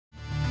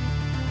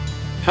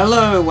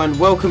Hello and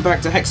welcome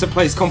back to Hexa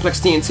Plays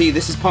Complex TNT.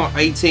 This is part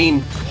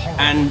 18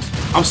 and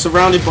I'm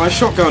surrounded by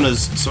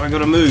shotgunners, so I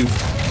gotta move.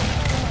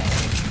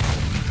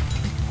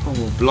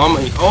 Oh,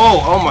 blimey.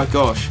 Oh my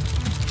gosh.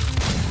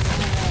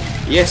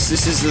 Yes,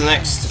 this is the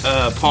next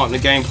partner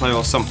gameplay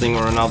or something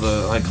or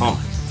another. I can't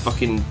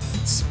fucking...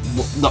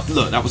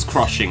 Look, that was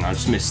crushing. I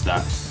just missed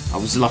that. I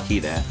was lucky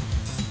there.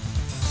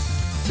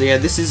 So yeah,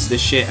 this is the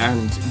shit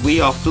and we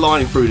are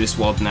flying through this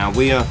WOD now.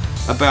 We are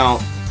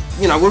about...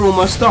 You know, we're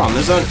almost done.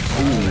 There's only...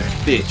 Ooh,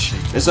 bitch.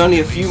 There's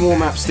only a few more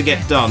maps to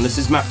get done. This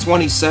is map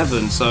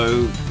 27,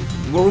 so...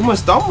 We're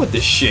almost done with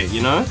this shit,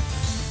 you know?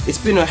 It's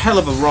been a hell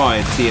of a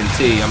ride,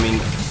 TNT. I mean,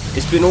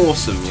 it's been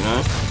awesome, you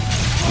know?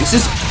 This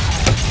is...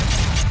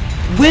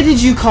 Where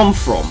did you come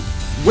from?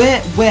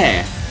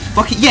 Where?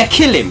 Fuck it. Yeah,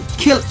 kill him.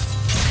 Kill...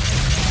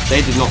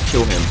 They did not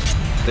kill him.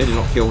 They did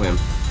not kill him.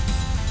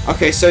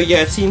 Okay, so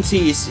yeah,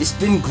 TNT, it's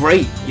been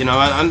great, you know,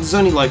 and there's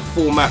only like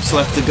 4 maps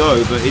left to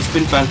go, but it's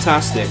been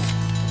fantastic.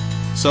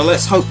 So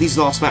let's hope these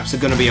last maps are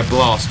going to be a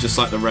blast, just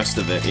like the rest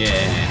of it,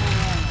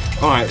 yeah.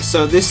 Alright,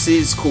 so this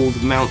is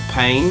called Mount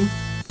Pain.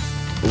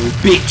 Oh,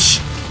 bitch!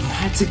 You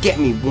had to get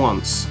me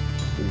once.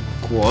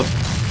 Oh, quad.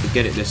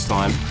 Forget it this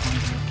time.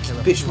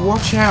 Bitch,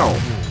 watch out!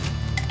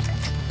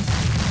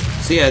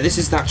 So yeah, this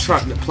is that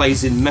track that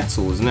plays in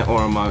metal, isn't it? Or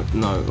am I...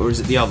 No, or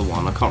is it the other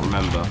one? I can't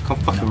remember. I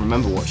can't fucking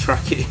remember what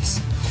track it is.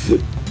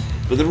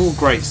 But they're all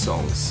great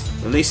songs.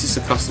 At least it's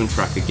a custom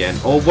track again.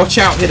 Oh, watch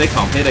out! Here they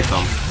come, here they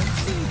come.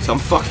 So I'm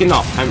fucking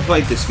up. I haven't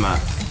played this map.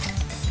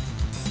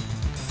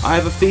 I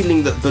have a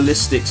feeling that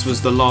Ballistics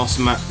was the last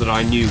map that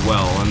I knew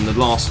well, and the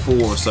last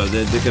 4 or so,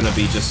 they're going to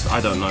be just...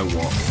 I don't know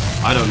what.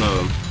 I don't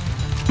know them.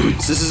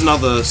 So this is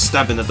another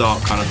stab in the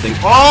dark kind of thing.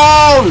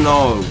 Oh,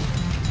 no!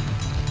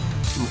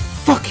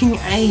 Fucking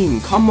aim,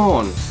 come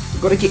on.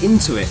 You've got to get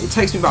into it. It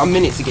takes me about a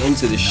minute to get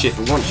into this shit,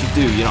 but once you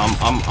do, you know,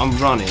 I'm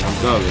running,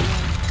 I'm going.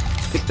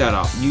 Pick that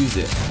up, use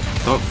it.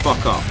 Don't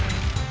fuck up.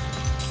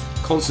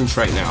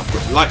 Concentrate now.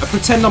 Like,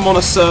 pretend I'm on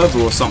a server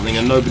or something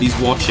and nobody's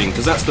watching,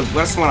 because that's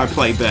when I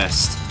play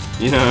best,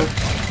 you know?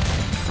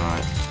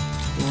 Alright.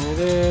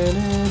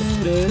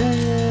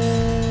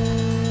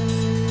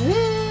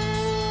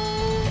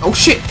 Oh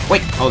shit!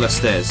 Wait! Oh, there's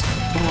stairs.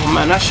 Oh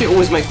man, that shit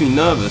always makes me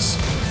nervous.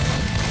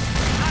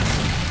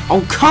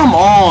 Oh, come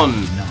on!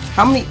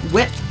 How many...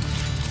 Where...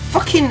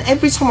 Fucking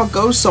every time I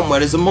go somewhere,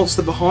 there's a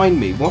monster behind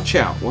me. Watch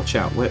out, watch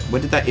out. Where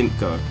did that imp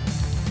go?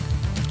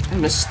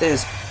 And there's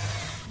stairs.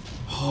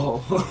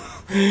 Oh.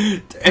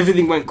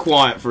 Everything went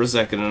quiet for a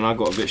second and I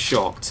got a bit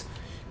shocked.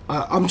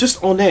 I'm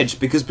just on edge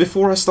because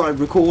before I started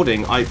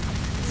recording, I...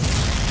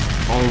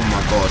 Oh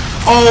my god.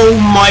 Oh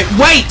my...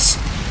 Wait!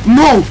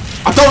 No!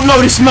 I don't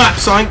know this map,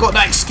 so I ain't got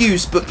that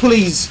excuse, but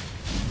please...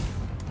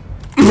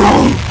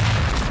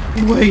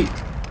 Wait.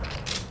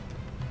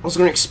 I was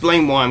going to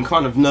explain why I'm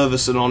kind of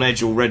nervous and on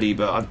edge already,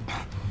 but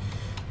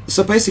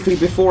So basically,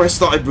 before I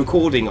started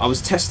recording, I was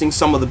testing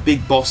some of the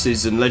big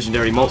bosses and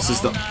legendary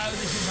monsters that...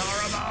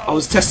 I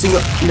was testing...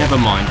 Never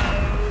mind.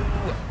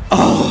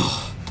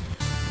 Oh.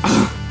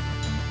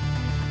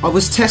 I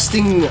was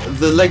testing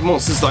the leg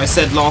monsters that I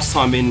said last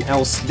time in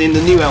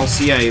the new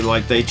LCA,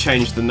 like, they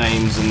changed the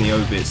names and the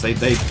obits.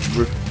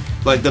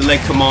 Like, the leg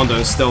commando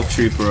and stealth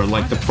trooper are,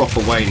 like, the proper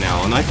way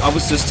now, and I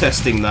was just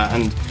testing that,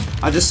 and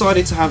I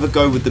decided to have a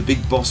go with the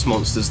big boss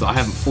monsters that I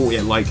haven't fought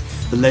yet, like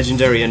the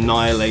legendary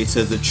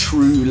Annihilator, the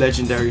true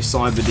legendary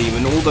Cyber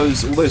Demon, all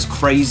those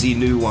crazy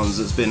new ones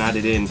that's been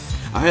added in.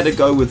 I had a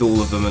go with all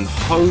of them, and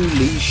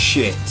holy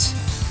shit!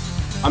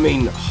 I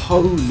mean,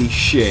 holy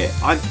shit!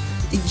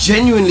 It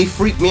genuinely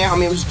freaked me out. I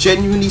mean, it was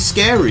genuinely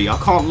scary. I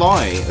can't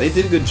lie. They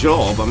did a good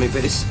job. I mean,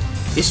 but it's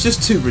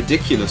just too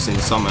ridiculous in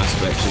some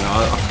aspects. You know,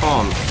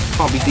 I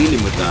can't be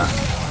dealing with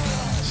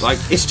that. Like,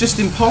 it's just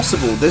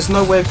impossible. There's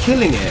no way of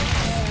killing it.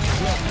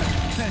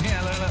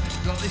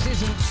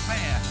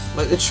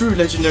 Like, the true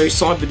legendary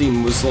Cyber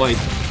Demon was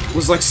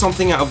like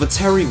something out of a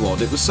Terry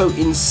WOD. It was so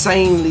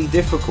insanely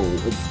difficult.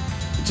 It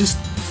just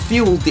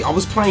filled I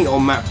was playing it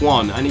on map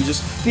 1 and it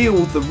just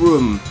filled the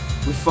room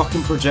with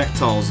fucking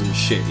projectiles and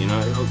shit, you know?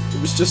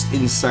 It was just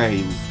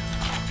insane.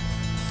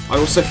 I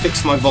also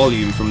fixed my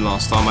volume from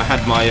last time. I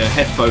had my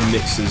headphone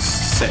mixers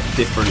set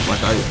different,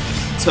 like I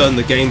turned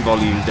the game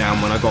volume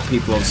down when I got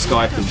people on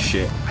Skype and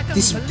shit.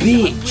 This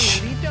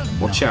bitch!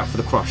 Watch out for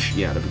the crush.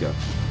 Yeah, there we go.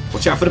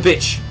 Watch out for the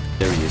bitch!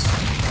 There he is.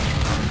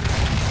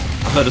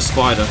 I heard a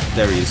spider.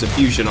 There he is. A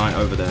Fusionite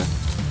over there.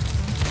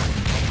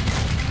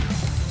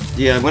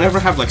 Yeah, whenever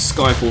I have like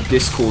Skype or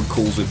Discord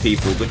calls with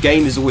people, the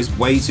game is always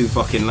way too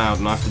fucking loud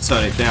and I have to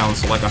turn it down,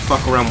 so like I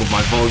fuck around with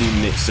my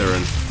volume mixer,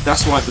 and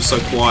that's why it was so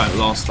quiet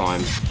last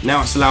time.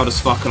 Now it's loud as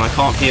fuck and I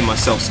can't hear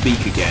myself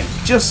speak again.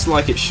 Just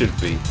like it should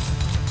be.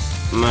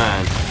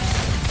 Man.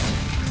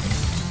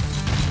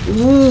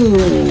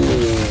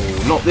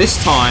 Ooh, not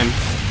this time.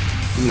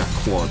 Give me that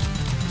quad.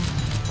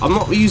 I'm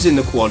not using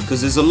the quad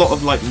because there's a lot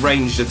of like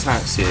ranged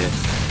attacks here.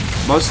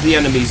 Most of the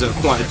enemies are at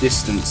quite a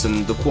distance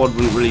and the quad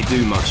wouldn't really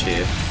do much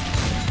here.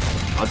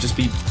 I'd just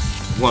be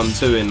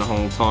 1-2 in the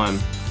whole time,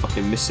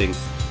 fucking missing.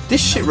 This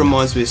shit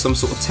reminds me of some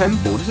sort of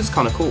temple. This is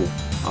kind of cool.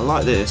 I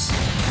like this.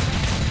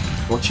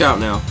 Watch out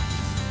now.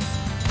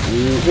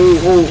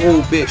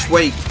 Oh, bitch,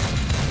 wait.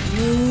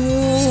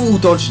 Ooh,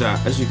 dodge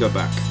that as you go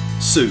back.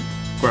 Suit,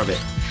 grab it.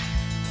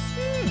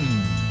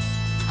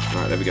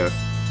 Alright, there we go.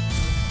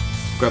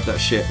 Grab that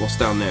shit. What's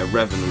down there?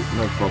 Revenant,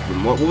 no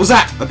problem. What was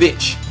that? A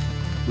bitch?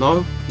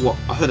 No? What?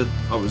 I heard it.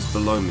 I was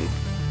below me.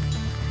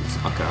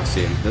 Okay, I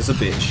see him. There's a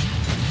bitch.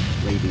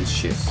 Lady's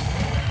shit.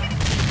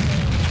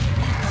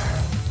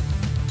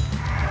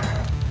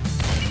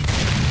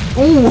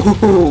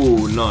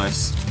 Ooh,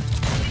 nice.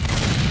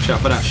 Watch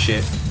out for that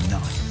shit.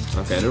 Nice.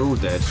 Okay, they're all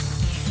dead.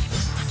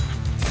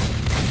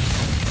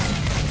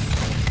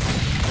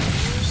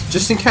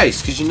 Just in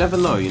case, because you never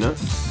know, you know?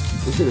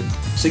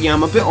 So yeah,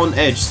 I'm a bit on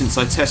edge since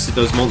I tested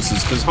those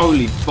monsters, because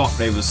holy fuck,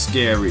 they were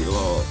scary.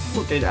 Oh,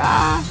 fucking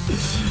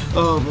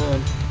oh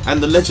man.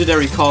 And the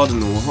legendary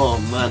cardinal, oh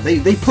man,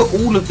 they put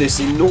all of this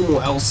in normal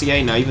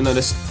LCA now, even though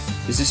this...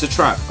 Is this a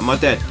trap? Am I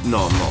dead?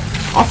 No, I'm not.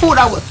 I thought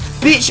that was...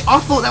 Bitch, I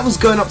thought that was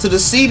going up to the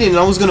ceiling and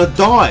I was gonna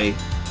die.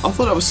 I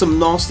thought that was some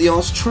nasty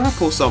ass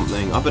trap or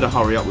something. I better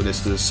hurry up with this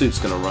because the suit's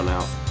gonna run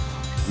out.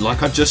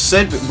 Like I just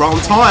said, wrong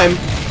time.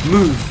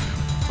 Move.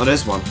 Oh,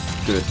 there's one.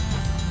 Good.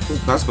 Ooh,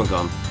 plasma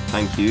gun.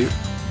 Thank you.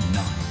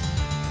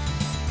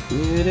 Nice.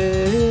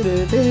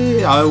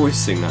 I always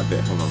sing that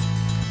bit. Hang on.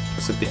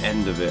 That's at the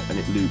end of it and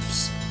it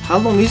loops. How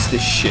long is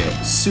this shit?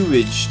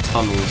 Sewage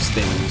tunnels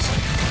things.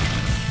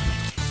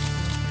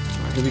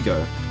 Alright, here we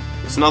go.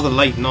 It's another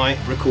late night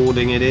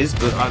recording it is,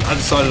 but I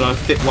decided I'd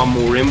fit one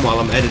more in while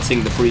I'm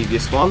editing the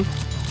previous one.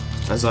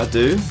 As I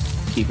do.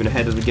 Keeping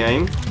ahead of the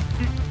game.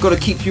 Got to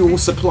keep you all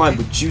supplied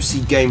with juicy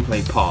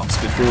gameplay parts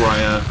before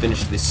I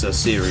finish this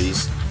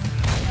series.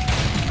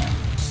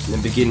 And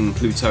then begin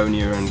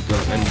Plutonia and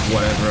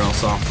whatever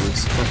else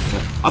afterwards.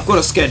 I've got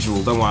a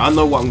schedule, don't worry. I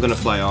know what I'm going to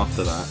play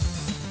after that.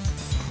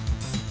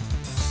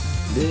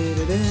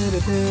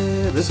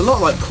 There's a lot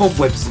of like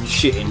cobwebs and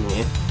shit in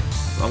here.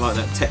 I like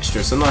that texture.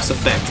 It's a nice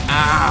effect.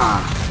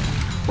 Ah!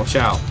 Watch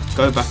out.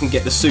 Go back and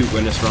get the suit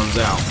when this runs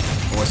out.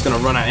 Oh, it's going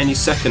to run out any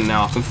second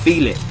now. I can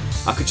feel it.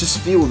 I could just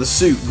feel the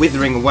suit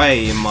withering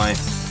away in my...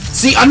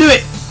 See, I knew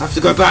it! I have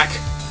to go back.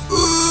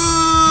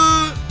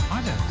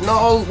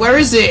 No, where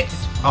is it?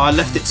 Oh, I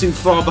left it too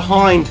far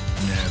behind.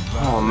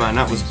 Oh man,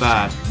 that was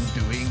bad.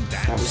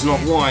 That was not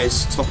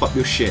wise. Top up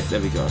your shit. There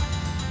we go.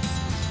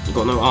 I've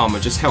got no armor,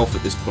 just health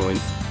at this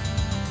point.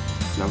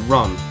 Now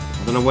run.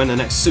 I don't know when the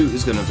next suit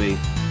is going to be.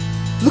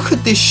 Look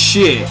at this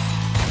shit.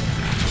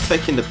 I'm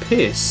taking the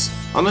piss.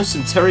 I know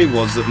some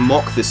Terrywads that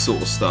mock this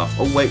sort of stuff.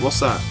 Oh wait, what's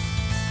that?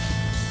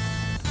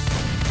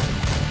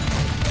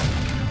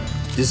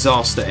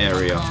 Disaster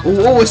area.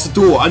 Oh, it's a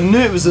door. I knew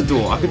it was a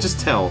door. I could just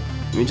tell.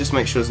 Let me just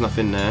make sure there's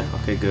nothing there.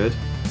 Okay, good.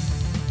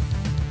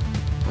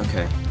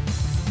 Okay.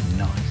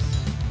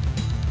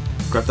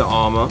 Nice. Grab the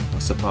armor, I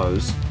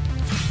suppose.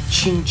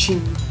 Ching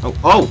ching. Oh,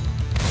 oh!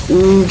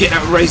 Ooh, get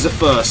that razor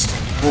first.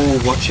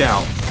 Oh, watch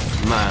out.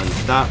 Man,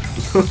 that...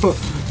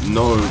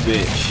 no,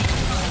 bitch.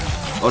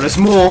 Oh, there's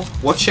more.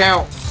 Watch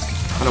out.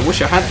 And I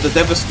wish I had the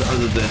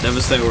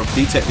Devastator of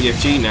Detect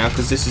BFG now,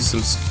 because this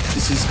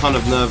is kind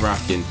of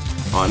nerve-wracking.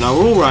 Alright, no,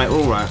 we're alright, we're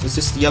alright. Is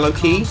this the yellow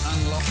key?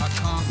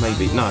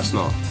 Maybe. No, it's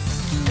not.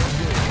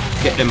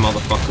 Get them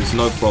motherfuckers,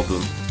 no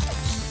problem.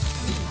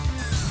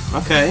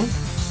 Okay.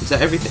 Is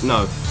that everything?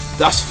 No.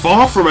 That's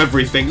far from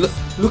everything.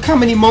 Look how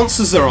many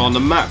monsters there are on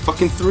the map.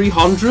 Fucking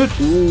 300?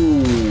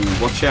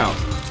 Ooh, watch out.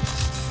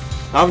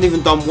 I haven't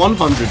even done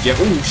 100 yet.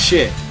 Ooh,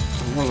 shit.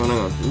 Hang on, hang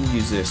on. We'll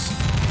use this.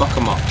 Fuck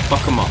them up.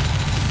 Fuck them up.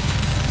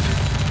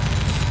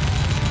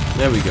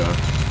 There we go.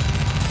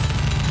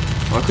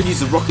 I could use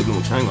the rocket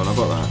launch. Hang on, I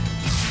got that.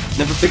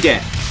 Never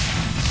forget.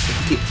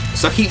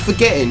 So I keep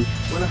forgetting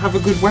when I have a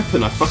good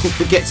weapon. I fucking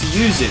forget to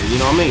use it. You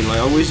know what I mean? Like I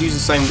always use the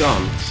same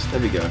gun.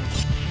 There we go.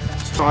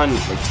 Let's try and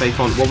like, take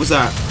on. What was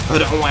that?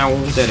 Oh, wow!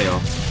 There they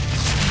are.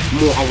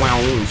 More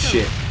wow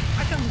shit.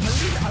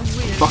 I'm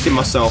fucking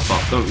myself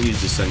up. Don't use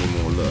this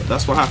anymore. Look,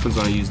 that's what happens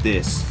when I use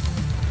this.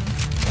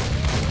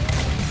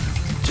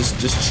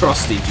 Just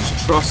trusty.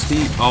 Just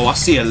trusty. Oh, I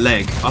see a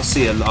leg. I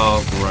see a.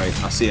 Oh, great.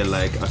 I see a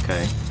leg.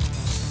 Okay.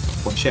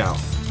 Watch out.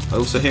 I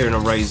also hear an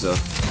eraser.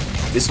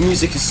 This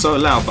music is so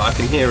loud, but I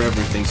can hear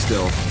everything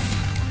still.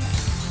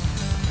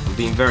 I'm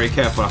being very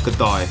careful, I could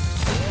die.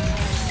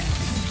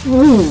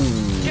 Ooh!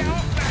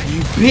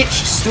 You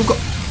bitch! Still got...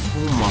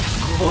 Oh my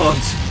god!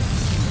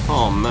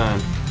 Oh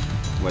man.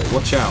 Wait,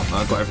 watch out.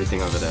 I got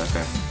everything over there,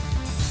 okay.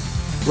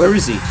 Where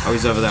is he? Oh,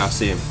 he's over there, I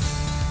see him.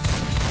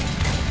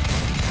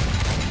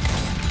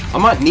 I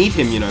might need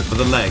him, you know, for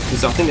the leg,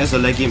 because I think there's a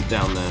leg imp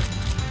down there.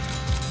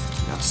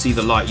 See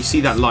the light. You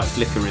see that light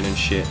flickering and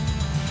shit.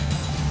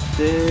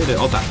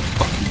 Oh, that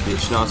fucking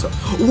bitch. Now it's like,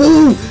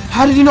 whoa!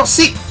 How did he not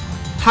see?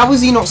 How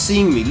is he not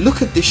seeing me?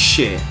 Look at this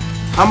shit.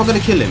 How am I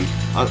gonna kill him?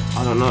 I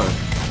don't know.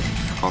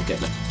 I can't get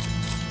that.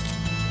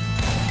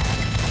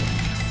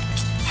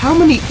 How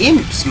many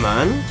imps,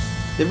 man?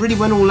 They really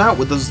went all out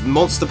with this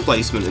monster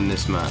placement in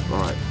this map.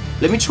 Alright.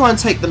 Let me try and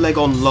take the leg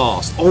on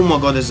last. Oh my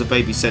god, there's a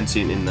baby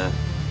sentient in there.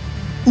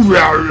 You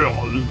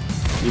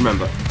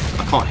remember,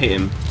 I can't hit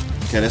him.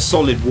 Okay, they're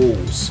solid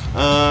walls.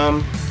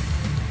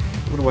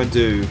 What do I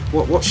do?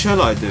 What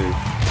shall I do?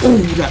 Oh,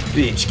 that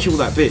bitch! Kill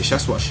that bitch.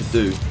 That's what I should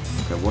do.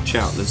 Okay, watch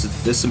out.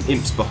 There's some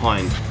imps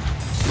behind.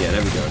 Yeah,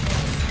 there we go.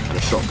 And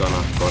a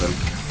shotgunner. Got him.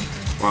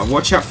 Right,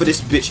 watch out for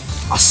this bitch.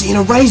 I see an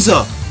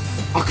eraser.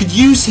 I could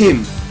use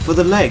him for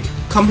the leg.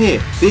 Come here,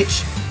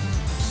 bitch.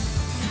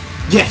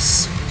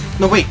 Yes.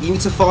 No, wait. You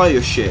need to fire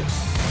your shit.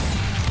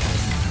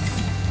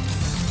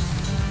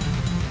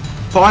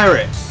 Fire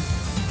it.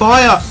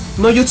 Fire.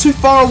 No, you're too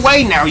far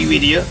away now, you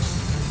idiot.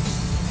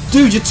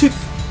 Dude, you're too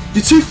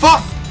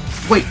far.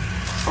 Wait.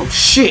 Oh,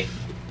 shit.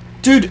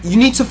 Dude, you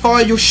need to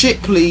fire your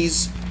shit,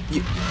 please.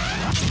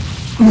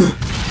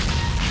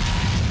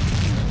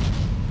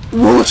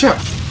 Watch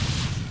out.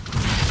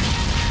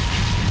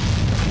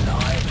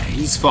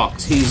 He's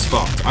fucked. He's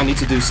fucked. I need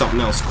to do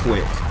something else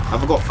quick. I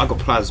got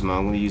plasma.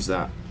 I'm gonna use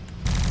that.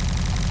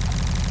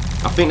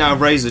 I think that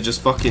razor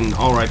just fucking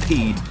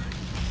RIP'd.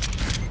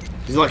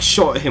 He's like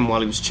shot at him while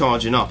he was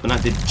charging up, and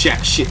that did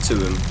jack shit to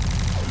him.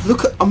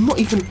 Look at, I'm not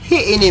even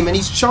hitting him, and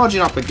he's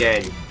charging up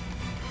again.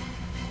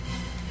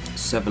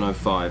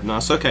 705. No,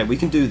 it's okay. We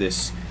can do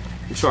this.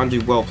 We'll try and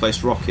do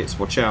well-placed rockets.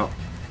 Watch out.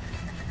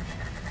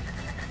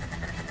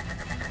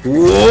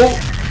 Whoa!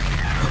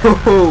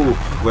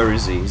 Where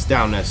is he? He's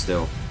down there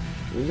still.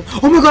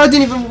 Oh my god, I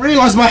didn't even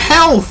realise my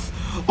health!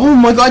 Oh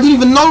my god, I didn't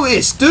even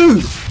notice!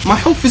 Dude! My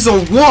health is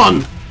on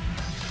 1!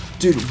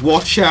 Dude,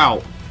 watch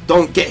out.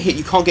 Don't get hit.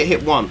 You can't get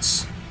hit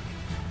once.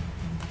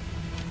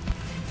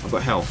 I've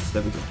got health.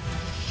 There we go.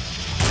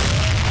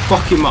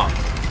 Fuck him up.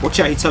 Watch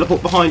out. He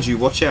teleport behind you.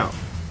 Watch out.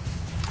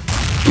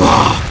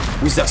 Bah!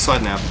 Who's that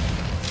side now?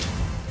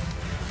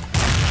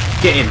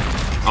 Get him.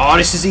 Oh,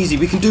 this is easy.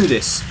 We can do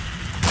this.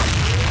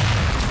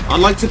 I'd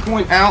like to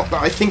point out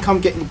that I think I'm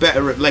getting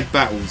better at leg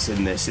battles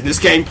in this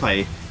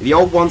gameplay. The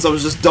old ones I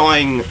was just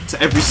dying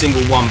to every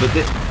single one, but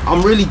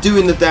I'm really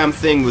doing the damn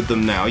thing with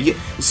them now. You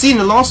see in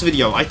the last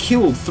video, I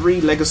killed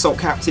 3 leg assault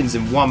captains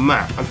in 1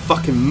 map and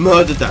fucking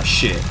murdered that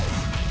shit.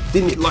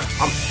 Didn't it? Like,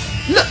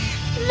 look,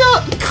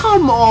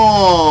 come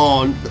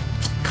on,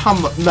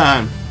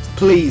 man,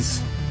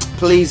 please,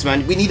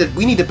 man, we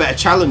need a better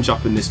challenge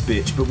up in this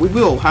bitch, but we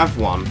will have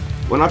one.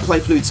 When I play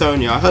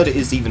Plutonia, I heard it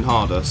is even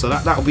harder, so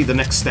that'll be the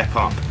next step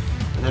up.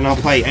 And then I'll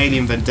play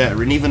Alien Vendetta,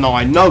 and even though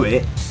I know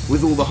it,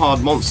 with all the hard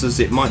monsters,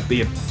 it might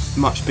be a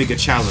much bigger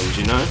challenge,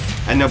 you know?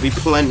 And there'll be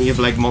plenty of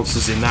leg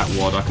monsters in that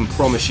WOD, I can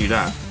promise you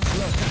that.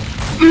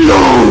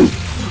 No!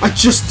 I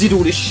just did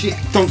all this shit,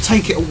 don't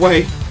take it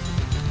away.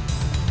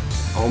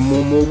 Oh,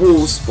 more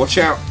walls, watch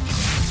out.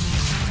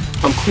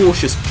 I'm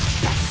cautious.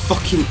 That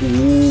fucking...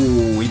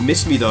 Ooh, he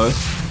missed me though.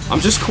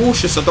 I'm just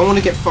cautious, I don't want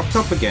to get fucked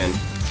up again.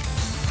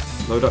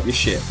 Load up your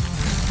shit.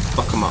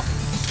 Fuck them up.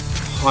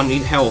 Oh, I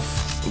need health.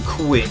 And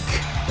quick.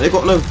 They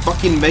got no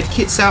fucking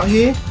medkits out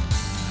here?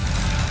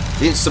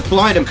 They didn't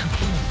supply them.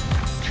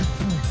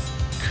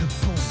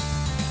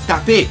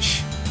 That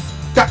bitch.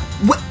 That...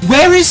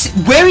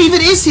 Where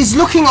even is he? He's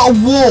looking at a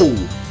wall.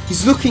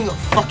 He's looking at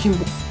fucking...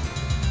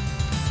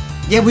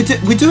 Yeah,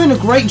 we're doing a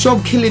great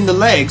job killing the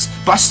legs,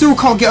 but I still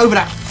can't get over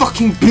that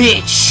fucking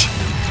bitch.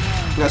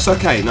 That's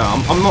okay. No,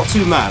 I'm not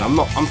too mad.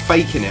 I'm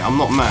faking it. I'm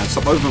not mad.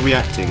 Stop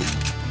overreacting.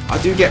 I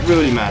do get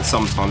really mad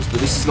sometimes, but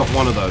this is not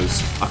one of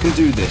those. I can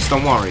do this,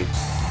 don't worry.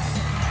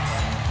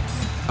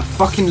 A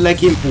fucking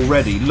leg imp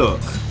already,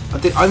 look. I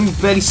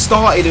barely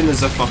started in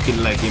as a fucking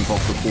leg imp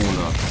off the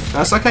corner.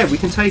 That's okay, we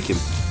can take him.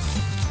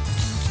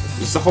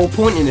 It's the whole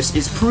point in this,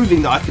 is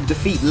proving that I can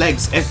defeat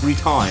legs every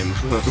time.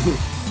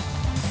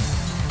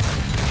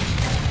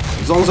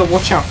 As long as I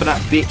watch out for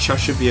that bitch, I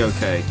should be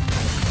okay.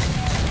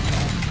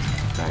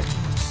 Okay.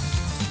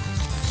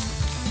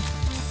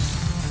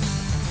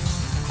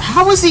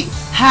 How is he...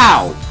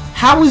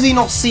 How is he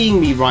not seeing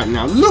me right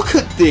now? Look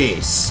at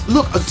this!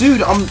 Look,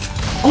 dude,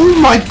 oh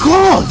my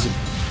god!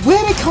 Where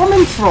are they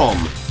coming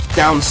from?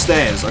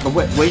 Downstairs. Like,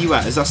 where you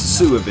at? Is that a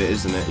sewer bit,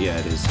 isn't it? Yeah,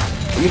 it is.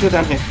 Let me go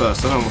down here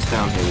first. I don't know what's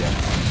down here yet.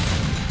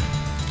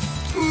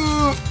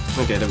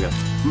 Okay, there we go.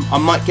 I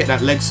might get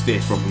that leg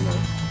sphere from him,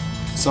 though.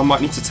 So I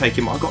might need to take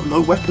him. I've got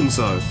no weapons,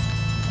 though.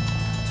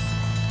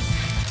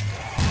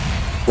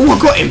 Oh, I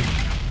got him!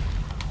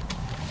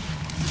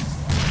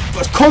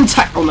 There's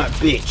contact on that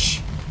bitch!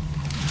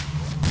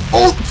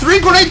 Oh, 3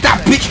 grenades,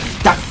 that bitch!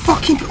 That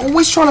fucking...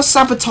 Always trying to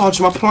sabotage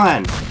my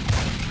plan.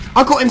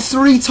 I got him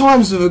 3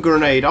 times with a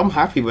grenade. I'm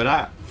happy with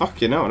that.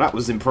 Fucking hell, that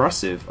was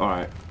impressive.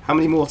 Alright, how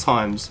many more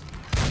times?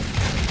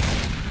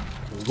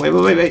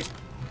 Wait.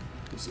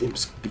 These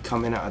imps be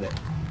coming out of there.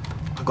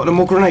 I got no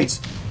more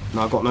grenades.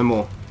 No, I got no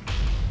more.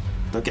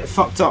 Don't get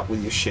fucked up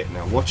with your shit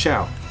now. Watch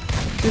out.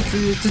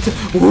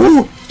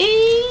 Ooh.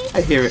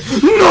 I hear it.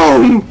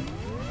 No!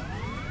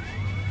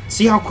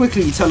 See how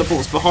quickly he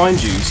teleports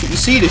behind you? So you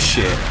see this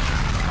shit?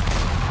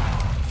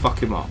 Fuck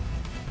him up.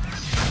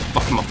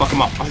 Fuck him up, fuck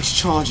him up. Oh, he's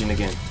charging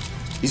again.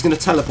 He's going to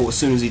teleport as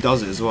soon as he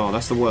does it as well.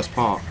 That's the worst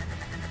part.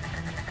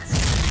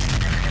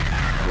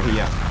 Where he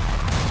at?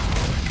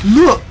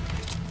 Look!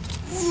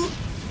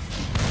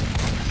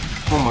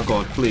 Oh my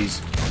god,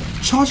 please.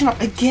 Charging up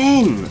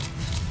again!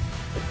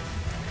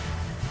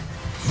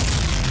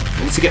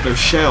 need to get those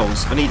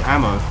shells. I need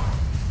ammo.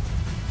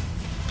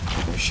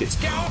 Oh shit.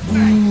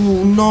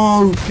 Ooh,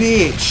 no,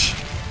 bitch.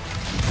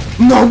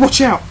 No,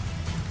 watch out.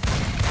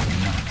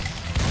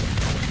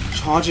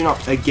 Charging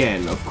up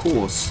again, of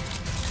course.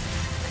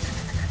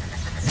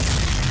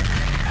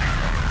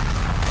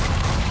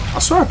 I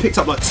swear I picked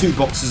up like 2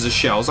 boxes of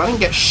shells. I didn't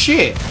get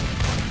shit.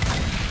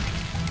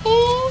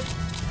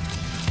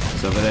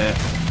 It's over there.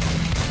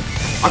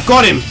 I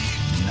got him.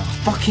 No.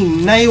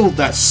 Fucking nailed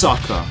that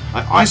sucker.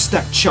 I iced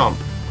that chump.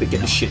 But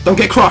get the shit. Don't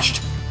get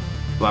crushed.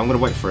 Well, I'm gonna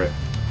wait for it.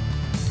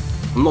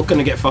 I'm not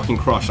gonna get fucking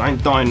crushed. I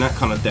ain't dying that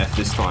kind of death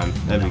this time.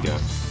 There we go.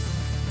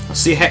 I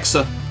see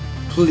Hexa.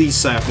 Please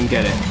say I can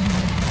get it.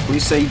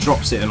 Please say he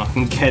drops it and I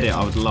can get it.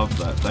 I would love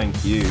that.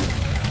 Thank you.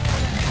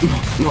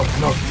 No, no,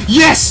 no.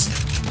 Yes!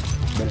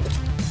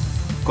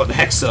 Got the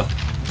Hexa.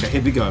 Okay,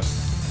 here we go.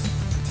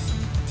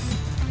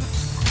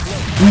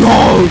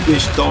 No,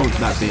 bitch, don't,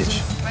 that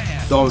bitch.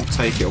 Don't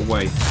take it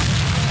away.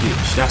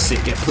 Bitch, that's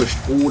it, get pushed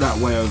all that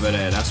way over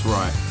there, that's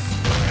right.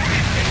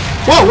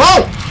 Whoa,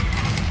 whoa!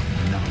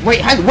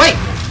 Wait, wait!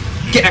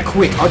 Get that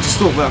quick, I just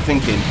thought without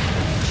thinking.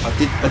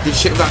 I did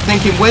shit without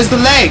thinking, where's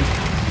the leg?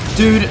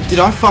 Dude, did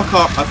I fuck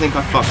up? I think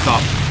I fucked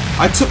up.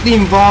 I took the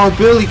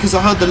invulnerability because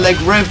I heard the leg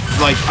rev,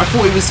 like, I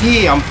thought it was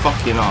here, I'm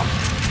fucking up.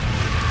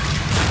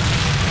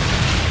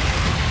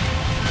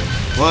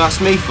 Well,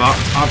 that's me fucked.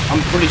 I'm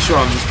pretty sure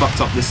I've just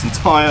fucked up this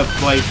entire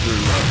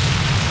playthrough,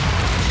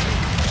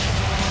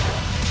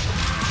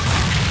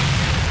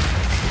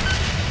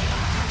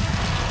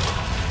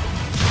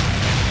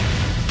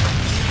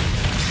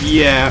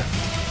 Yeah.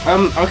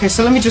 Okay,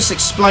 so let me just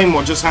explain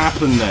what just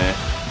happened there.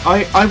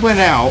 I went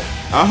out,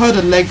 I heard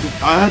a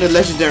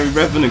legendary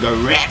revenant go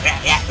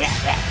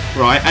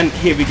right, and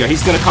here we go,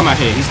 he's gonna come out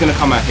here,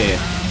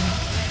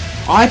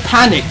 I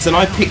panicked and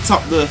I picked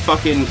up the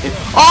fucking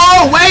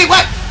oh wait!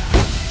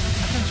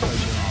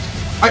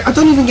 I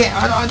don't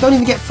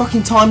even get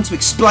fucking time to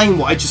explain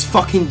what I just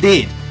fucking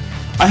did.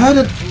 I heard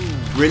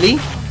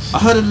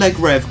a leg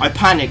rev, I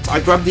panicked, I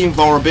grabbed the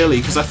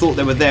invulnerability because I thought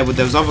they were there with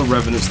those other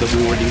revenants that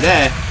were already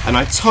there, and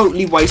I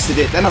totally wasted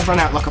it. Then I ran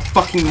out like a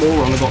fucking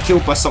moron and got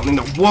killed by something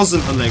that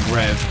wasn't a leg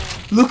rev.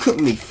 Look at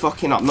me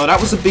fucking up. No, that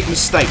was a big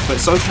mistake, but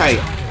it's okay.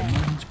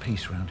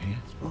 Peace around here.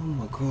 Oh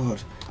my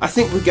god. I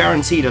think we're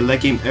guaranteed a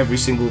leg imp every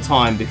single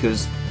time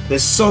because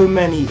there's so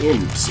many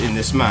imps in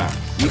this map.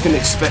 You can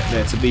expect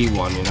there to be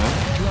one, you know?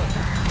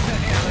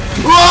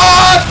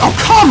 What? Oh,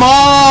 come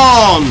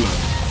on!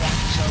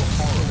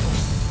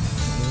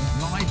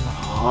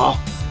 Oh,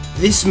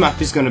 this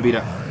map is going to be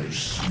that...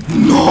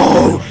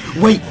 No!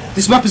 Wait,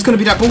 this map is going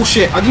to be that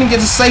bullshit. I didn't get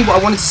to say what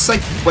I wanted to say.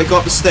 Wait, go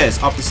up the stairs.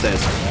 Up the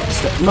stairs.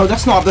 No,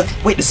 that's not up the...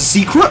 Wait, there's a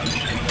secret?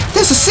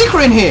 There's a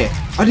secret in here!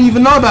 I didn't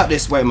even know about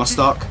this. Wait, am I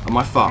stuck? Am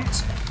I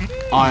fucked?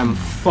 I am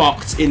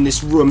fucked in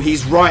this room.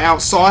 He's right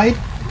outside.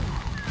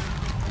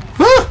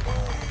 Huh?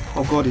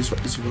 Oh god, he's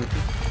right there.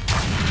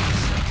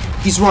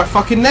 He's right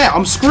fucking there.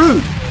 I'm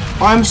screwed.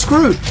 I'm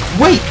screwed.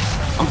 Wait,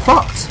 I'm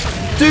fucked.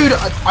 Dude,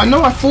 I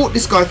know I fought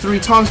this guy 3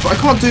 times, but I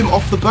can't do him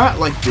off the bat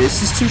like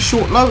this. It's too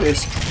short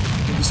notice.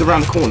 He's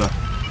around the corner.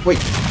 Wait.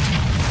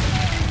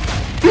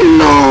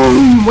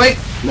 No! Wait.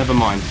 Never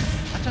mind.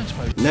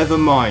 Never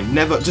mind.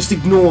 Never. Just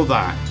ignore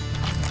that.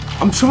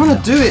 I'm trying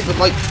to do it, but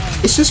like,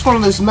 it's just one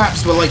of those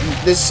maps where like,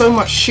 there's so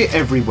much shit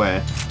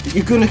everywhere that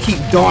you're gonna keep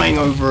dying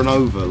over and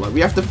over. Like,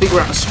 we have to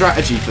figure out a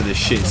strategy for this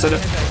shit. So that,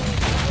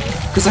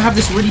 because I have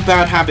this really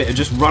bad habit of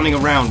just running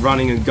around,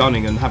 running and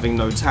gunning and having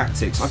no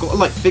tactics. I've got to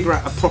like figure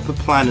out a proper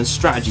plan and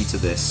strategy to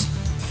this.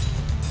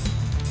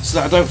 So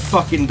that I don't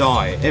fucking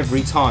die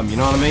every time, you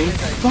know what I mean?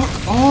 Fuck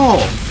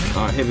off!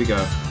 Alright, here we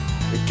go.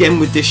 Again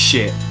with this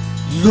shit.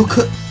 Look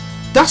at...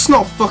 That's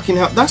not fucking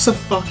help. That's a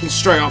fucking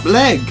straight up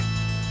leg.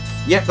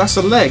 Yep, that's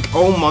a leg.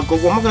 Oh my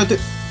god, what am I going to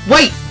do?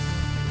 Wait!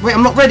 Wait,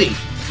 I'm not ready!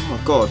 Oh my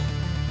god.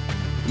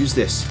 Use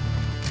this.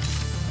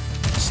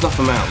 Snuff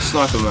him out,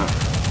 snipe him out.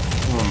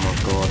 Oh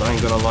my god, I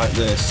ain't gonna like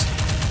this.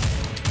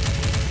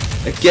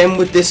 Again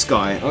with this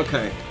guy,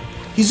 okay.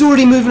 He's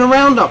already moving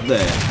around up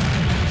there.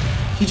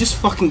 He just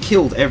fucking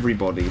killed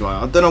everybody.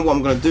 Like, I don't know what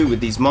I'm gonna do with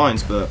these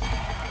mines, but...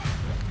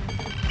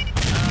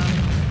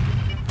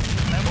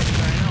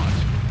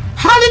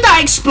 How did that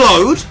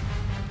explode?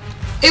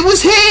 It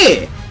was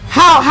here!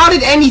 How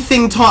did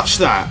anything touch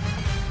that?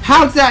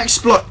 How did that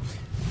explode?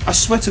 I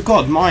swear to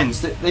god,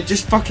 mines, they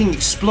just fucking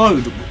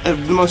explode. The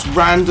most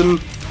random...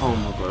 Oh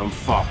my god, I'm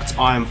fucked.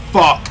 I am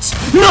fucked.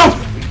 No!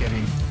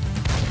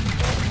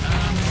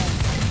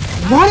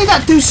 Why did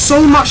that do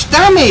so much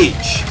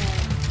damage?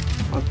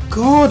 Oh my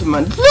god,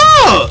 man.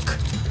 Look!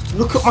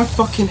 Look at my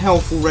fucking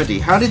health already.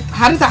 How did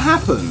that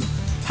happen?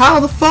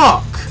 How the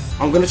fuck?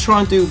 I'm gonna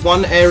try and do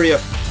one area...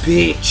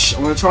 Bitch!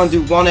 I'm gonna try and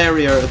do one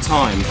area at a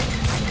time.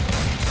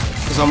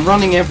 Because I'm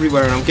running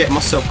everywhere and I'm getting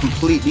myself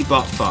completely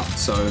butt fucked.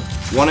 So,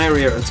 one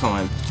area at a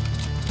time.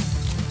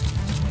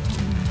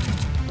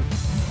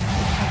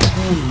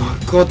 Oh my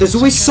god, there's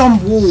always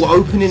some wall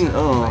opening.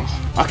 Oh,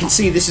 I can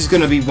see this is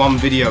going to be one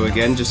video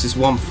again, just this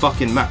one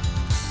fucking map.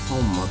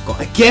 Oh my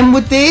god, again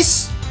with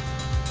this?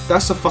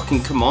 that's a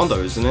fucking commando,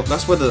 isn't it?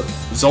 That's where the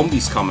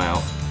zombies come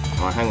out.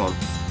 Alright, hang on.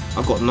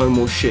 I've got no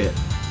more shit.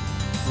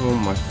 Oh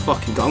my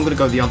fucking god. I'm gonna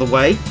go the other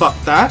way. Fuck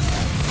that.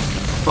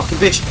 Fucking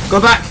bitch. Go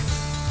back.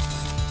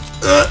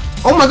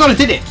 Oh my god, I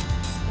did it.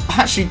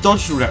 I actually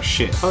dodged all that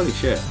shit. Holy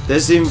shit.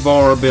 There's the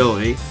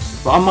invulnerability.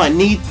 But I might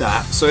need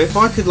that. So if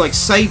I could like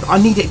save...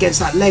 I need it against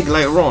that leg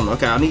later on.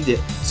 Okay, I need it.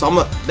 So I'm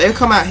gonna... They'll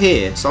come out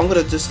here. So I'm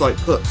gonna just like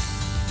put...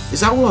 Is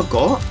that all I've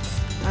got?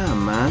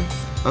 Damn, man.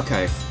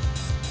 Okay.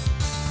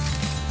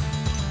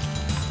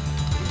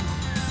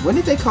 When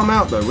did they come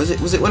out though? Was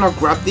it when I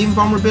grabbed the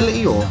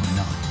invulnerability or?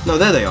 No,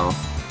 there they are.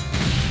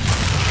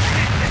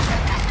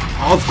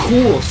 Of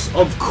course,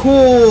 of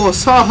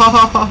course, ha ha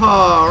ha ha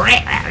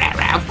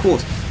ha, of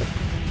course.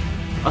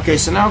 Okay,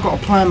 so now I've got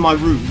to plan my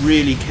route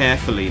really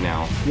carefully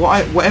now.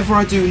 Whatever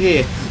I do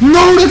here,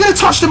 no, they're gonna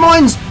touch the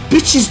mines.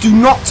 Bitches, do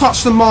not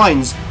touch the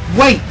mines.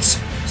 Wait,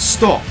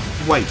 stop,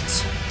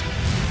 wait.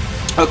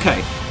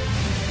 Okay.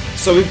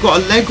 So we've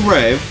got a leg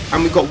rev,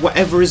 and we've got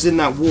whatever is in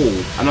that wall,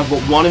 and I've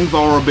got one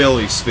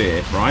invulnerability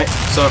sphere, right?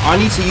 So I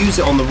need to use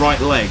it on the right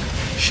leg.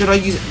 Should I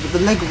use it? But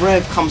the leg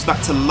rev comes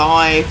back to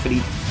life, and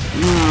he...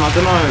 I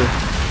don't know.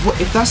 What,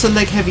 if that's a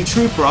leg heavy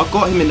trooper, I've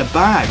got him in the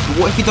bag. But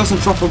what if he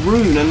doesn't drop a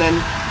rune, and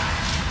then...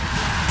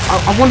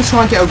 I want to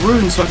try and get a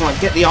rune so I can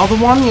like, get the other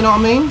one, you know what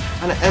I mean?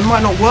 And it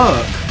might not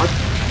work.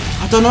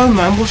 I don't know,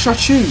 man. What should I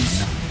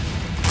choose?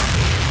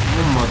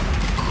 Oh my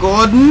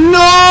god,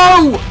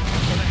 no!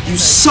 You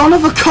son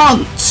of a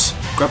cunt!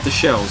 Grab the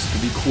shells to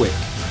be quick.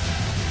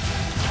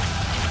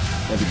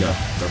 There we go.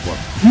 Grab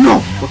one.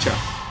 No! Watch out.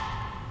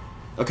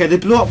 Okay, they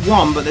blew up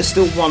one, but there's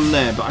still one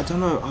there. But I don't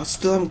know. I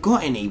still haven't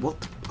got any.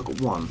 What? I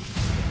got one.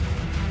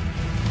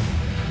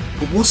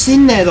 But what's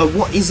in there though?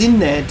 What is in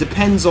there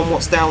depends on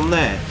what's down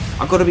there.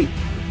 I gotta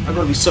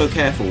be so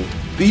careful.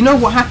 But you know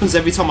what happens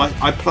every time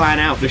I plan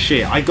out the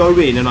shit? I go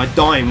in and I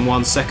die in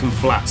 1 second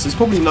flat. So there's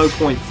probably no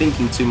point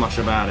thinking too much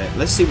about it.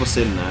 Let's see what's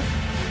in there.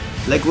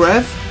 Leg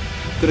rev.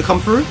 Gonna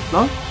come through?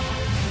 No?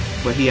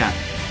 Where he at?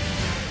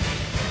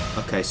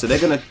 Okay, so they're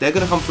gonna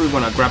come through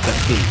when I grab that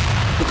key.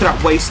 Look at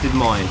that wasted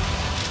mine.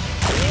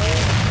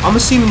 I'm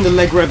assuming the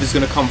leg rev is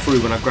gonna come through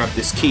when I grab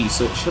this key,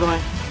 so should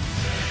I?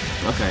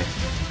 Okay.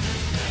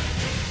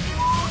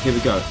 Here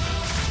we go.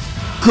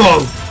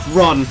 Go!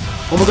 Run!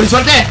 Oh my god, he's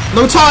right there!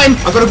 No time!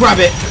 I gotta grab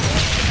it!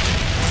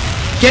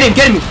 Get him!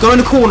 Get him! Go in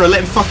the corner, let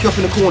him fuck you up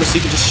in the corner so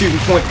you can just shoot him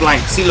point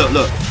blank. See, look,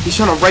 look. He's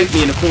trying to rape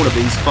me in the corner, but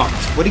he's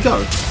fucked. Where'd he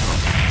go?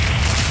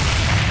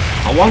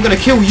 Oh, I'm gonna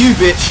kill you,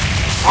 bitch!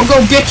 I'm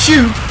gonna get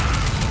you!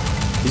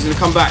 He's gonna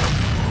come back.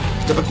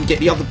 See if I can get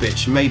the other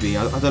bitch, maybe.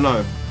 I don't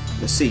know.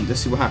 Let's see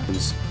what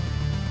happens.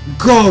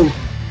 Go!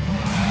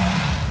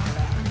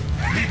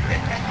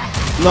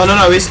 No, no,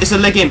 no, it's a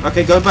leg in.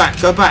 Okay, go back,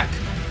 go back.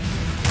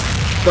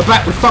 Go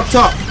back, we're fucked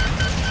up.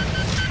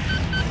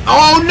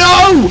 Oh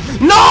no!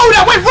 No,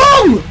 that went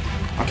wrong!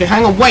 Okay,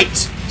 hang on, wait.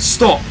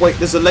 Stop. Wait,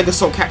 there's a leg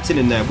assault captain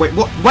in there. Wait,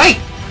 what? Wait!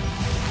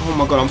 Oh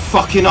my god, I'm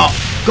fucking up.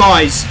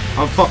 Guys,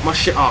 I've fucked my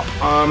shit up.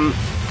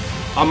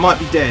 I might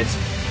be dead.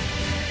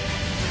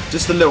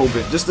 Just a little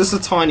bit. Just a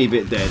tiny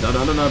bit dead. I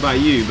don't know about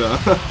you, but...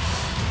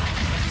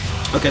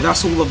 okay,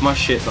 that's all of my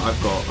shit that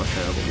I've got.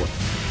 Okay, I've got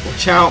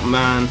watch out,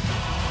 man.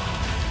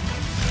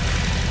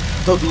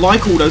 I don't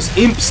like all those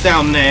imps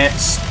down there.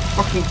 It's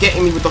fucking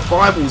getting me with the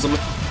fireballs. I'm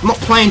not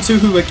playing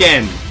Tuhu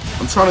again.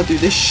 I'm trying to do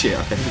this shit.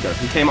 Okay, here we go.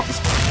 He came up the...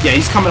 yeah,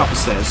 he's coming up the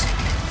stairs.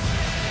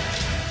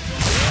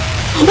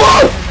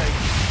 Whoa!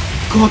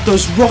 God,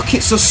 those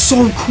rockets are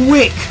so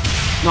quick.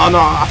 No, no,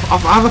 I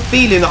have a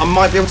feeling that I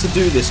might be able to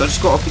do this. I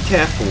just got to be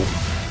careful.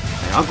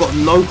 Okay, I've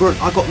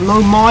got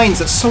no mines.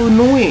 That's so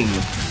annoying.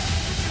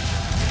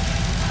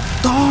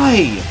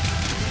 Die.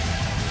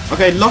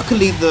 Okay,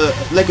 luckily the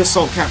leg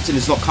assault captain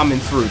is not coming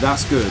through.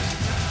 That's good.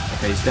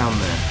 Okay, he's down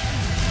there.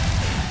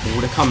 They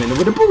would have come in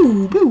with a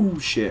boo boo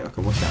shit.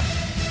 Okay, watch out.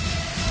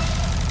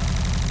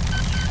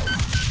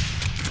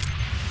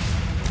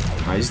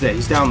 Alright, he's there.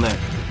 He's down there.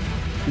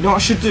 You know what I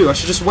should do? I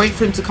should just wait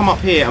for him to come up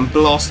here and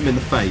blast him in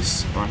the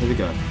face. Alright, here we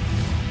go.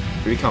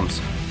 Here he comes.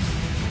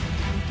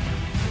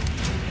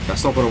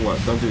 That's not gonna work.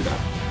 Don't do that.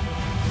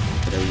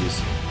 Okay, there he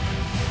is.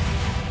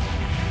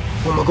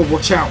 Oh my god,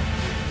 watch out.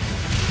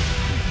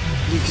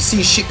 You can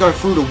see shit going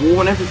through the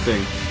wall and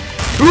everything.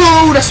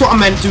 Oh, that's what I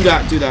meant. Do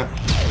that, do that.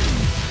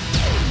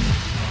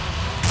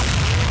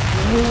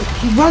 Oh,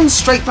 he runs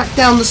straight back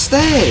down the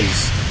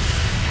stairs.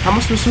 How am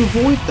I supposed to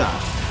avoid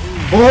that?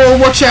 Oh,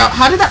 watch out.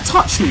 How did that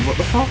touch me? What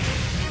the fuck?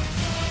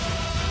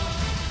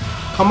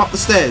 Come up the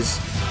stairs.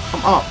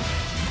 Come up.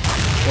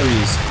 There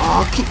he is.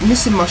 Oh, I keep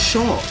missing my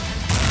shot.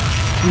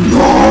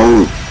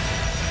 No!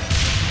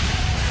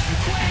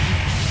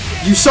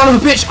 You son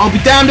of a bitch. I'll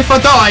be damned if I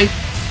die.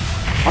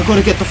 I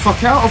gotta get the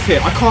fuck out of here.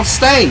 I can't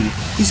stay.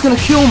 He's gonna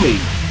kill me.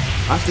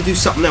 I have to do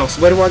something else.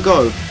 Where do I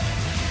go?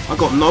 I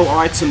got no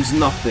items,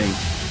 nothing.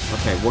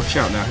 Okay, watch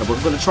out now.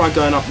 We're gonna try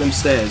going up them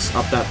stairs,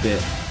 up that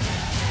bit.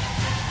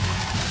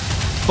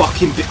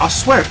 Fucking bitch. I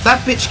swear, if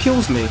that bitch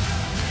kills me.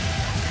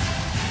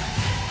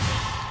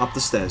 Up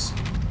the stairs.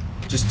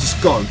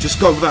 Just go. Just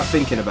go without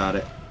thinking about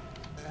it.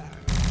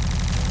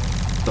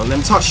 Don't let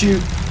him touch you.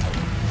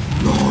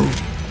 No.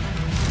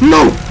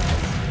 No!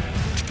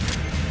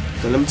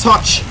 Don't let him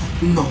touch.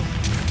 No.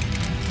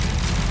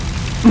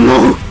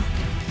 No!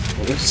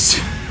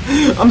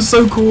 I'm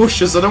so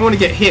cautious. I don't want to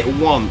get hit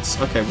once.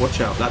 Okay, watch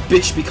out. That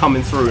bitch be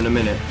coming through in a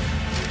minute.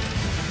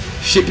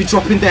 Shit be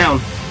dropping down.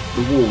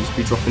 The walls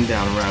be dropping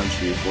down around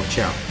you. Watch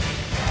out.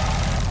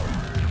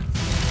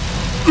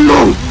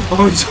 No!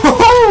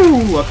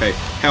 Oh, okay.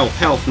 Health,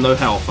 health, no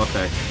health.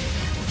 Okay.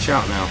 Watch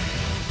out now.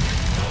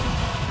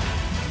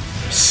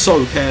 I'm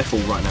so careful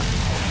right now.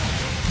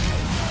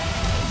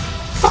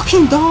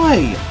 Fucking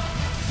die!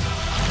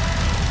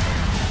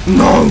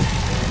 No!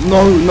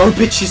 No, no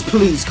bitches,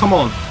 please. Come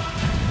on.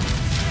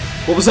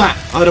 What was that?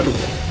 I don't know.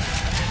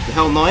 The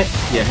Hell Knight?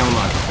 Yeah, Hell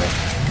Knight. Okay.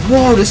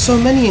 Whoa, there's so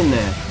many in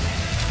there.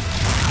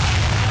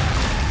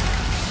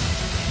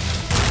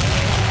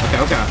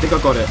 Okay, I think I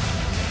got it.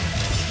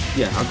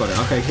 Yeah, I got it.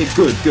 Okay, hit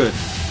good, good.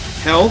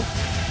 Health?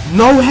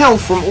 No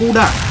health from all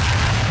that.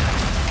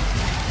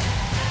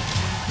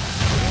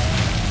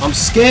 I'm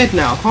scared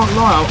now, I can't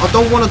lie. I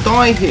don't want to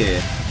die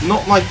here.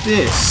 Not like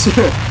this.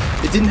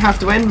 It didn't have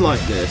to end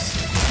like this.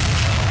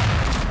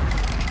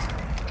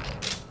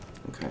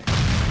 Okay.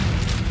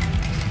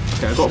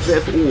 Okay, I got a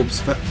bit of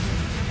orbs. But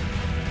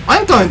I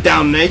ain't going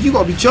down there, you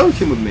gotta be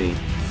joking with me.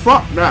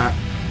 Fuck that.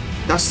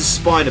 That's the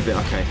spider bit.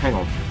 Okay, hang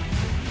on.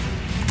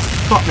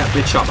 Fuck that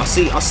bitch up.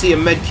 I see a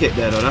med kit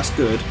there though, that's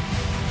good.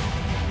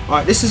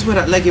 Alright, this is where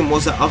that legging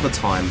was that other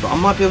time, but I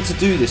might be able to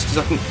do this because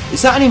I can.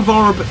 Is that an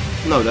environment?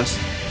 No, that's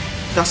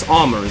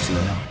armor, isn't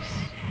it?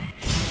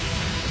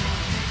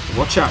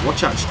 Watch out,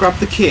 watch out. Just grab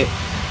the kit.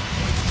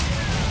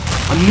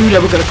 I knew they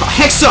were gonna cut.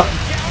 Hexa!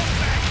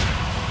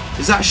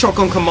 Is that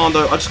shotgun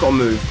commando? I just gotta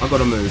move. I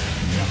gotta move.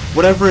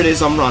 Whatever it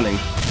is, I'm running.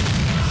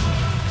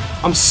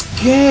 I'm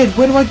scared.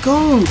 Where do I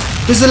go?